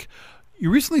real quick. You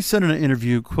recently said in an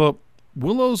interview, quote,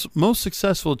 Willow's most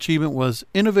successful achievement was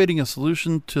innovating a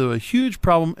solution to a huge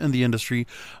problem in the industry,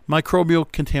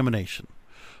 microbial contamination.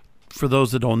 For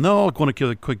those that don't know, I'm going to give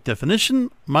a quick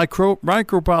definition.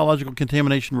 Microbiological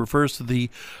contamination refers to the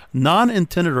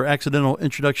non-intended or accidental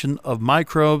introduction of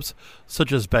microbes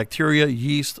such as bacteria,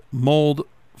 yeast, mold,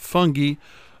 fungi,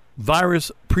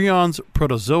 virus, prions,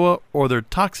 protozoa, or their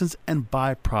toxins and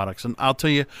byproducts. And I'll tell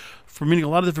you, for meeting a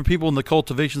lot of different people in the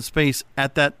cultivation space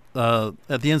at the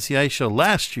NCIA show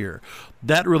last year,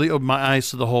 that really opened my eyes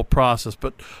to the whole process.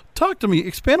 But talk to me,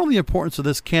 expand on the importance of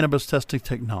this cannabis testing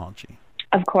technology.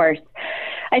 Of course.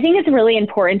 I think it's really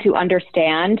important to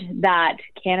understand that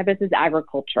cannabis is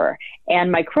agriculture,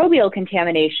 and microbial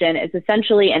contamination is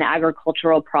essentially an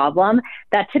agricultural problem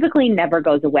that typically never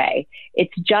goes away.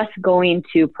 It's just going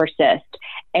to persist.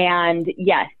 And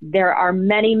yes, there are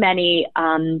many, many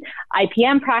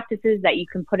IPM practices that you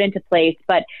can put into place,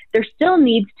 but there still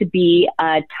needs to be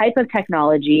a type of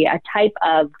technology, a type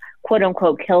of quote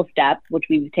unquote kill step, which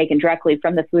we've taken directly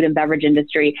from the food and beverage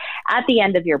industry at the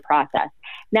end of your process.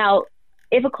 Now,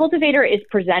 if a cultivator is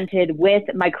presented with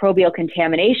microbial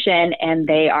contamination and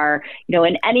they are,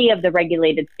 in any of the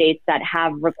regulated states that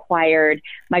have required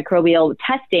microbial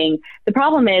testing, the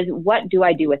problem is, what do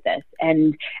I do with this?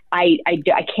 And I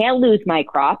can't lose my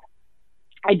crop.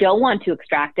 I don't want to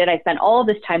extract it. I spent all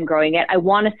this time growing it. I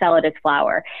want to sell it as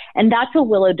flower. And that's what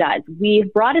Willow does.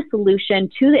 We've brought a solution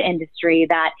to the industry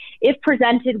that if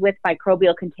presented with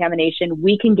microbial contamination,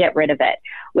 we can get rid of it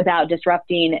without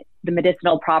disrupting the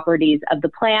medicinal properties of the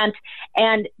plant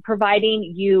and providing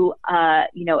you, a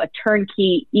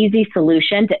turnkey, easy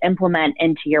solution to implement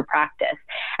into your practice.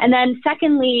 And then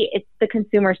secondly, it's the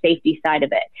consumer safety side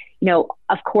of it.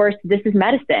 Of course, this is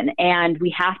medicine, and we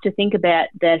have to think about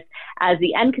this as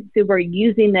the end consumer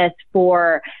using this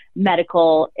for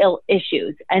medical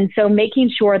issues. And so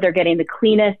making sure they're getting the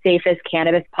cleanest, safest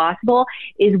cannabis possible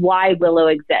is why Willow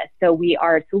exists. So we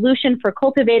are a solution for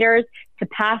cultivators to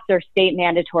pass their state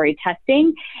mandatory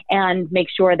testing and make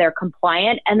sure they're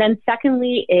compliant. And then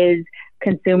secondly is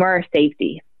consumer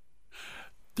safety.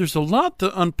 There's a lot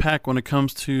to unpack when it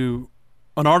comes to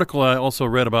an article I also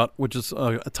read about, which is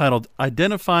titled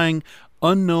Identifying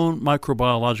Unknown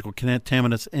Microbiological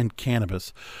Contaminants in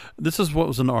Cannabis. This is what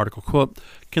was in the article. Quote,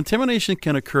 contamination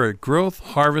can occur at growth,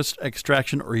 harvest,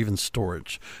 extraction, or even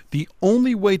storage. The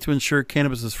only way to ensure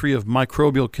cannabis is free of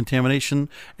microbial contamination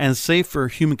and safe for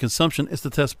human consumption is to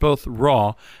test both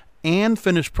raw and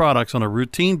finished products on a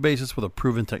routine basis with a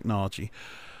proven technology.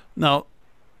 Now,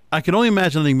 I can only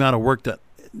imagine the amount of work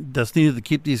that's needed to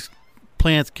keep these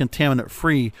plants contaminant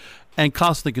free and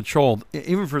constantly controlled,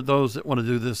 even for those that want to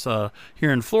do this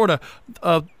here in Florida.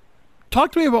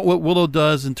 Talk to me about what Willow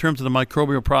does in terms of the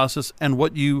microbial process and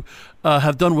what you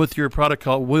have done with your product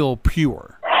called Willow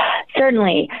Pure.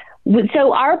 Certainly.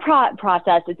 So our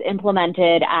process is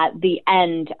implemented at the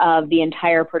end of the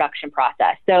entire production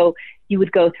process. So you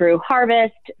would go through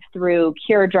harvest, through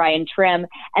cure, dry, and trim,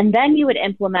 and then you would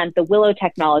implement the Willow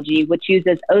technology, which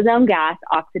uses ozone gas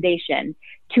oxidation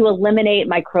to eliminate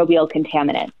microbial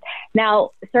contaminants. Now,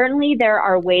 certainly there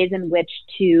are ways in which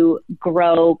to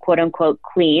grow, quote unquote,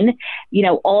 clean.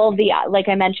 Like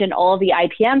I mentioned, all the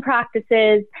IPM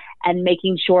practices and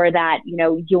making sure that,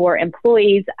 your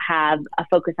employees have a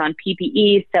focus on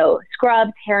PPE. So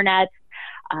scrubs, hairnets,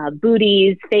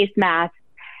 booties, face masks,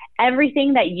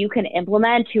 everything that you can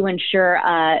implement to ensure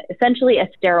essentially a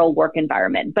sterile work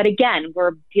environment. But again,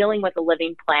 we're dealing with a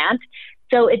living plant.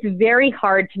 So it's very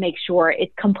hard to make sure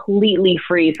it's completely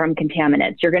free from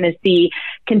contaminants. You're going to see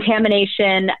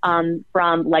contamination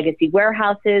from legacy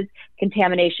warehouses,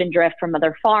 contamination drift from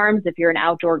other farms if you're an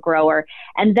outdoor grower,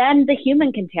 and then the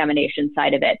human contamination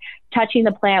side of it, touching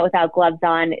the plant without gloves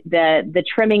on, the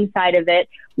trimming side of it.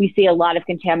 We see a lot of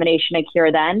contamination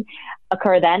occur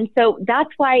then. So that's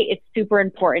why it's super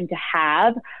important to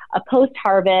have a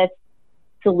post-harvest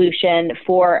solution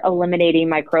for eliminating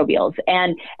microbials.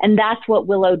 And that's what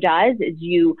Willow does is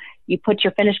you put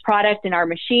your finished product in our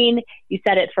machine, you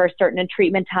set it for a certain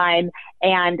treatment time,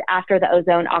 and after the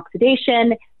ozone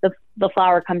oxidation, the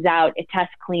flower comes out, it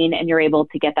tests clean, and you're able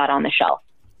to get that on the shelf.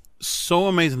 So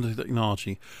amazing the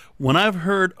technology. When I've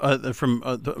heard from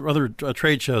the other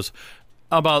trade shows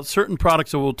about certain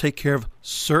products that will take care of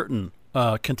certain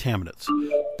contaminants,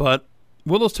 but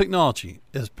Willow's technology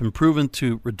has been proven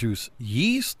to reduce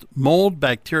yeast, mold,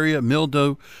 bacteria,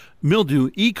 mildew,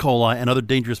 E. coli, and other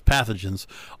dangerous pathogens,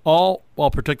 all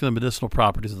while protecting the medicinal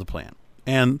properties of the plant.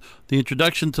 And the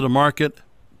introduction to the market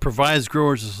provides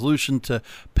growers a solution to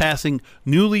passing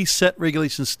newly set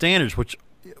regulation standards, which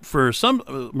for some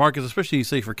markets, especially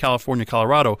say for California,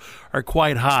 Colorado, are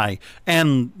quite high.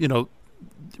 And,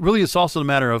 really it's also a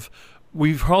matter of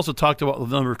we've also talked about the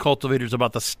number of cultivators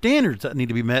about the standards that need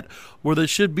to be met, where there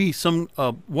should be some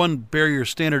one barrier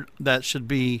standard that should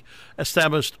be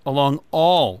established along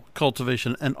all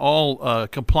cultivation and all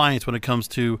compliance when it comes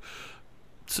to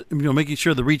making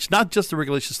sure the reach, not just the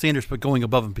regulation standards, but going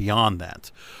above and beyond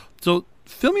that. So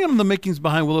fill me on the makings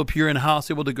behind Willow Pure and how it's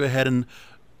able to go ahead and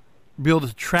be able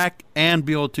to track and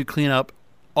be able to clean up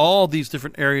all these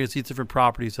different areas, these different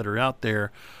properties that are out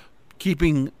there,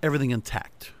 keeping everything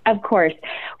intact. Of course.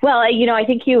 Well, I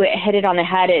think you hit it on the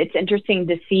head. It's interesting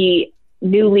to see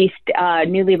newly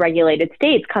regulated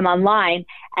states come online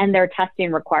and their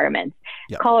testing requirements.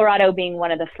 Yep. Colorado being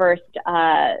one of the first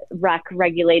rec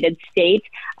regulated states,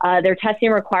 their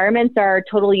testing requirements are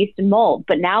total yeast and mold.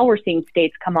 But now we're seeing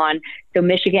states come on. So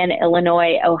Michigan,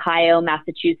 Illinois, Ohio,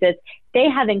 Massachusetts, they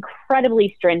have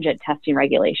incredibly stringent testing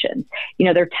regulations. You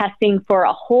know, they're testing for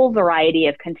a whole variety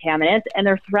of contaminants, and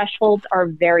their thresholds are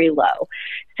very low.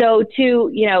 So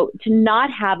to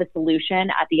not have a solution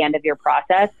at the end of your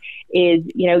process is,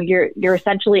 you're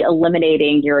essentially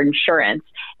eliminating your insurance,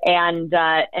 and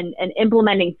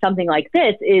implementing something like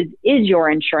this is your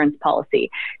insurance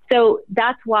policy. So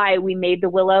that's why we made the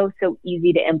Willow so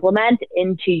easy to implement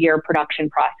into your production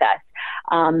process.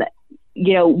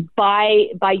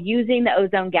 By using the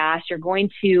ozone gas, you're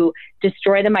going to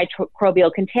destroy the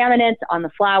microbial contaminants on the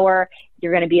flower.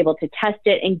 You're going to be able to test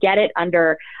it and get it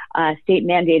under state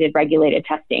mandated regulated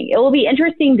testing. It will be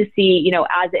interesting to see,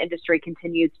 as the industry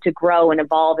continues to grow and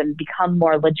evolve and become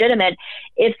more legitimate,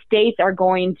 if states are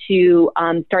going to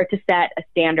start to set a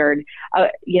standard, a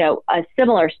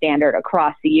similar standard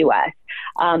across the U.S.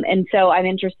 And so I'm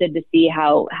interested to see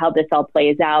how this all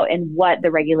plays out and what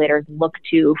the regulators look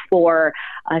to for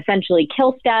essentially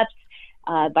kill steps,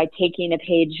 by taking a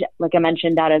page, like I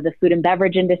mentioned, out of the food and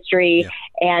beverage industry,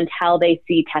 and how they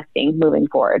see testing moving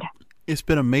forward. It's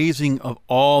been amazing of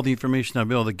all the information I've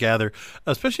been able to gather,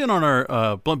 especially on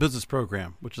our Blunt Business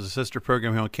program, which is a sister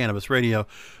program here on Cannabis Radio,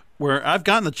 where I've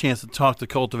gotten the chance to talk to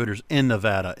cultivators in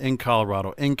Nevada, in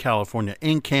Colorado, in California,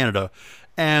 in Canada.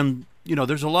 And,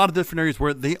 there's a lot of different areas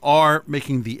where they are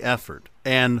making the effort,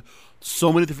 and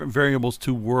so many different variables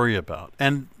to worry about.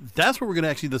 And that's what we're going to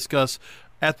actually discuss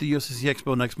at the USCC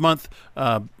Expo next month.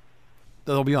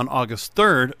 That'll be on August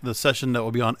 3rd, the session that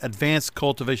will be on advanced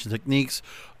cultivation techniques.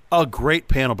 A great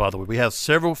panel, by the way. We have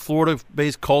several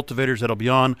Florida-based cultivators that'll be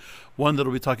on. One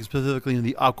that'll be talking specifically in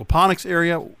the aquaponics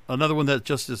area. Another one that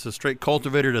just is a straight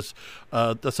cultivator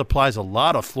that supplies a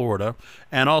lot of Florida.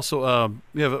 And also,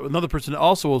 we have another person that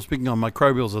also will be speaking on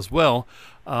microbials as well.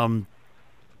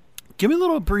 Give me a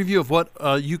little preview of what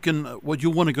you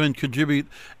want to go and contribute,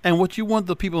 and what you want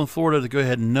the people in Florida to go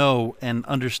ahead and know and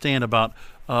understand about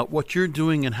what you're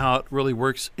doing and how it really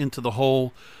works into the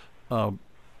whole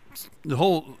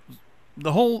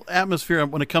atmosphere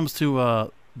when it comes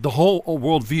to the whole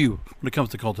world view when it comes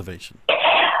to cultivation.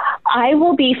 I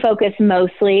will be focused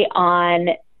mostly on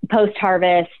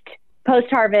post-harvest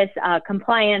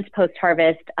compliance,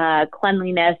 post-harvest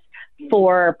cleanliness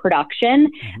for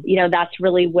production. That's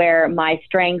really where my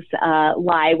strengths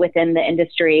lie within the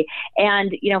industry,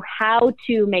 and how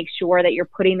to make sure that you're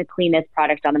putting the cleanest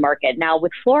product on the market. Now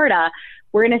with Florida,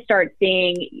 we're going to start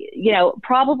seeing,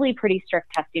 probably pretty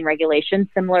strict testing regulations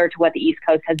similar to what the East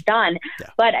Coast has done. Yeah.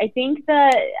 But I think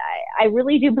I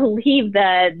really do believe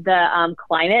the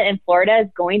climate in Florida is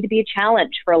going to be a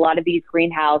challenge for a lot of these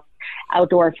greenhouse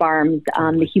outdoor farms.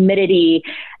 The humidity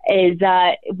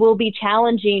will be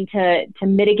challenging to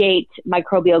mitigate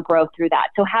microbial growth through that.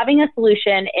 So having a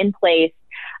solution in place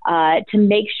to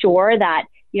make sure that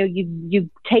you've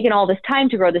taken all this time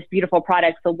to grow this beautiful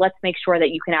product, so let's make sure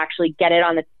that you can actually get it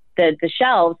on the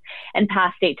shelves and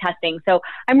pass state testing. So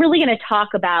I'm really going to talk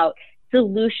about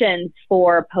solutions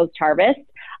for post-harvest,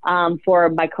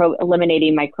 for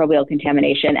eliminating microbial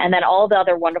contamination. And then all the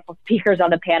other wonderful speakers on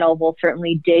the panel will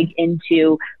certainly dig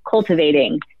into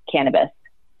cultivating cannabis.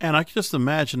 And I can just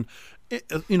imagine,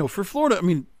 for Florida,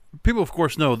 people, of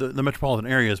course, know the metropolitan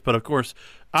areas, but of course,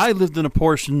 I lived in a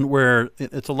portion where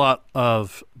it's a lot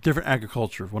of different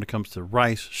agriculture when it comes to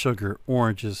rice, sugar,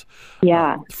 oranges,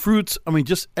 fruits.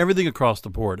 Just everything across the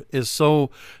board is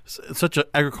such an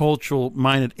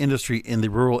agricultural-minded industry in the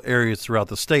rural areas throughout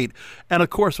the state. And of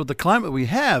course, with the climate we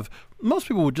have, most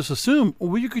people would just assume,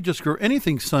 well, you could just grow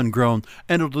anything sun-grown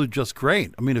and it'll do just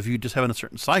great. If you just have it in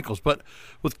certain cycles. But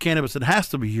with cannabis, it has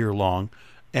to be year-long.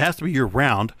 It has to be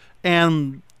year-round.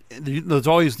 And there's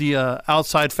always the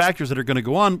outside factors that are going to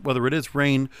go on, whether it is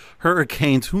rain,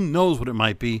 hurricanes, who knows what it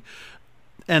might be.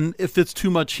 And if it's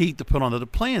too much heat to put onto the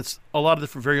plants, a lot of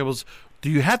different variables. Do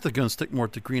you have to go and stick more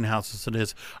to greenhouses than it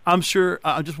is? I'm sure.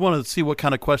 I just wanted to see what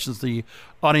kind of questions the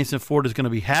audience in Florida is going to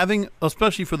be having,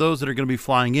 especially for those that are going to be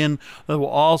flying in. That will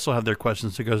also have their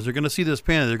questions because they're going to see this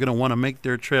panel. They're going to want to make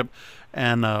their trip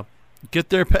and get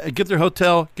their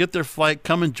hotel, get their flight,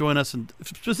 come and join us, and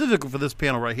specifically for this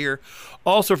panel right here.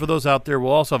 Also, for those out there,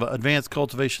 we'll also have an advanced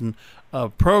cultivation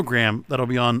program that'll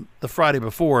be on the Friday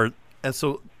before. And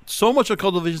so much of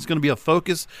cultivation is going to be a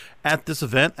focus at this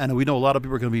event, and we know a lot of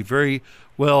people are going to be very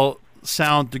well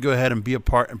sound to go ahead and be a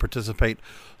part and participate.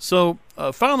 So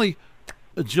finally,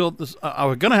 Jill,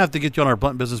 we're going to have to get you on our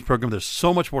Blunt Business program. There's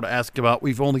so much more to ask about.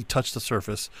 We've only touched the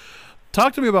surface.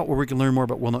 Talk to me about where we can learn more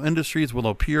about Willow Industries,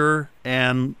 Willow Pure,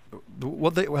 and how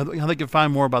they can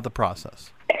find more about the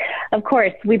process. Of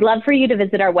course. We'd love for you to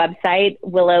visit our website,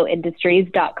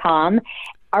 willowindustries.com.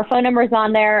 Our phone number is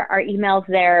on there. Our email's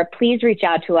there. Please reach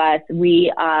out to us.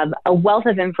 We have a wealth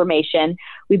of information.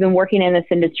 We've been working in this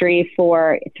industry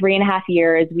for 3.5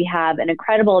 years. We have an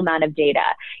incredible amount of data.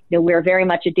 We're very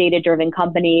much a data-driven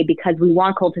company because we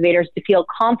want cultivators to feel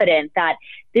confident that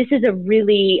this is a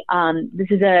really this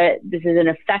is an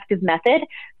effective method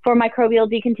for microbial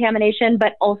decontamination,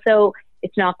 but also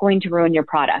it's not going to ruin your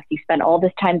product. You spend all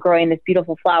this time growing this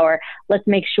beautiful flower. Let's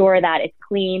make sure that it's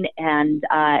clean and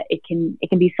it can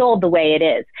be sold the way it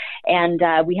is. And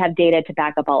we have data to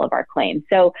back up all of our claims.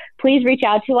 So please reach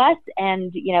out to us.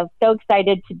 And so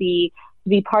excited to be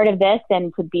part of this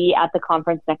and to be at the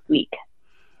conference next week.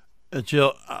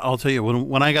 Jill, I'll tell you,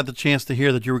 when I got the chance to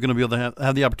hear that you were going to be able to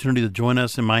have the opportunity to join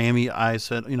us in Miami, I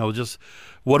said, just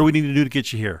what do we need to do to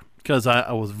get you here? Because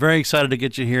I was very excited to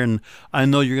get you here, and I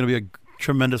know you're going to be a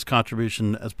tremendous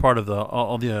contribution as part of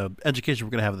all the education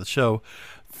we're going to have at the show.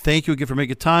 Thank you again for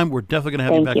making time. We're definitely going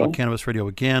to have you back on Cannabis Radio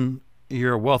again.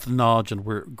 You're a wealth of knowledge, and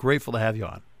we're grateful to have you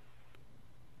on.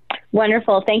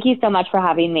 Wonderful. Thank you so much for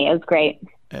having me. It was great.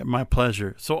 My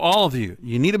pleasure. So all of you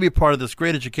need to be a part of this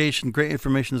great education, great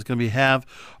information that's going to be have.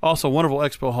 Also, wonderful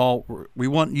expo hall. We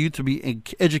want you to be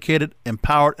educated,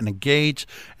 empowered, and engaged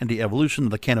in the evolution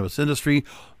of the cannabis industry.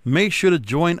 Make sure to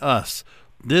join us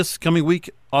this coming week,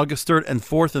 August 3rd and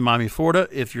 4th in Miami, Florida.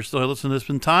 If you're still listening to this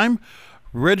in time,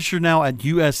 register now at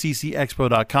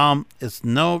usccexpo.com. It's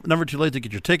never too late to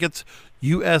get your tickets.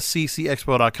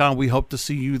 usccexpo.com. We hope to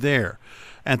see you there.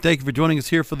 And thank you for joining us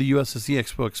here for the USCC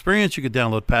Expo experience. You can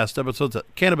download past episodes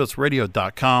at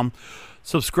cannabisradio.com.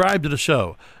 Subscribe to the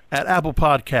show at Apple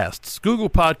Podcasts, Google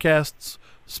Podcasts,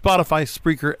 Spotify,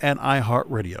 Spreaker, and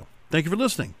iHeartRadio. Thank you for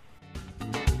listening.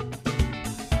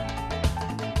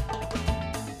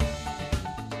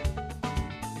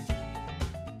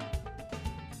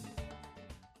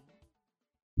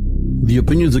 The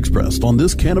opinions expressed on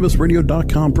this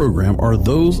CannabisRadio.com program are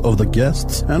those of the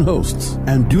guests and hosts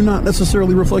and do not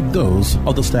necessarily reflect those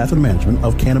of the staff and management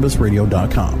of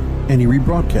CannabisRadio.com. Any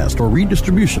rebroadcast or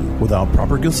redistribution without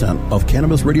proper consent of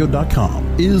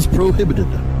CannabisRadio.com is prohibited.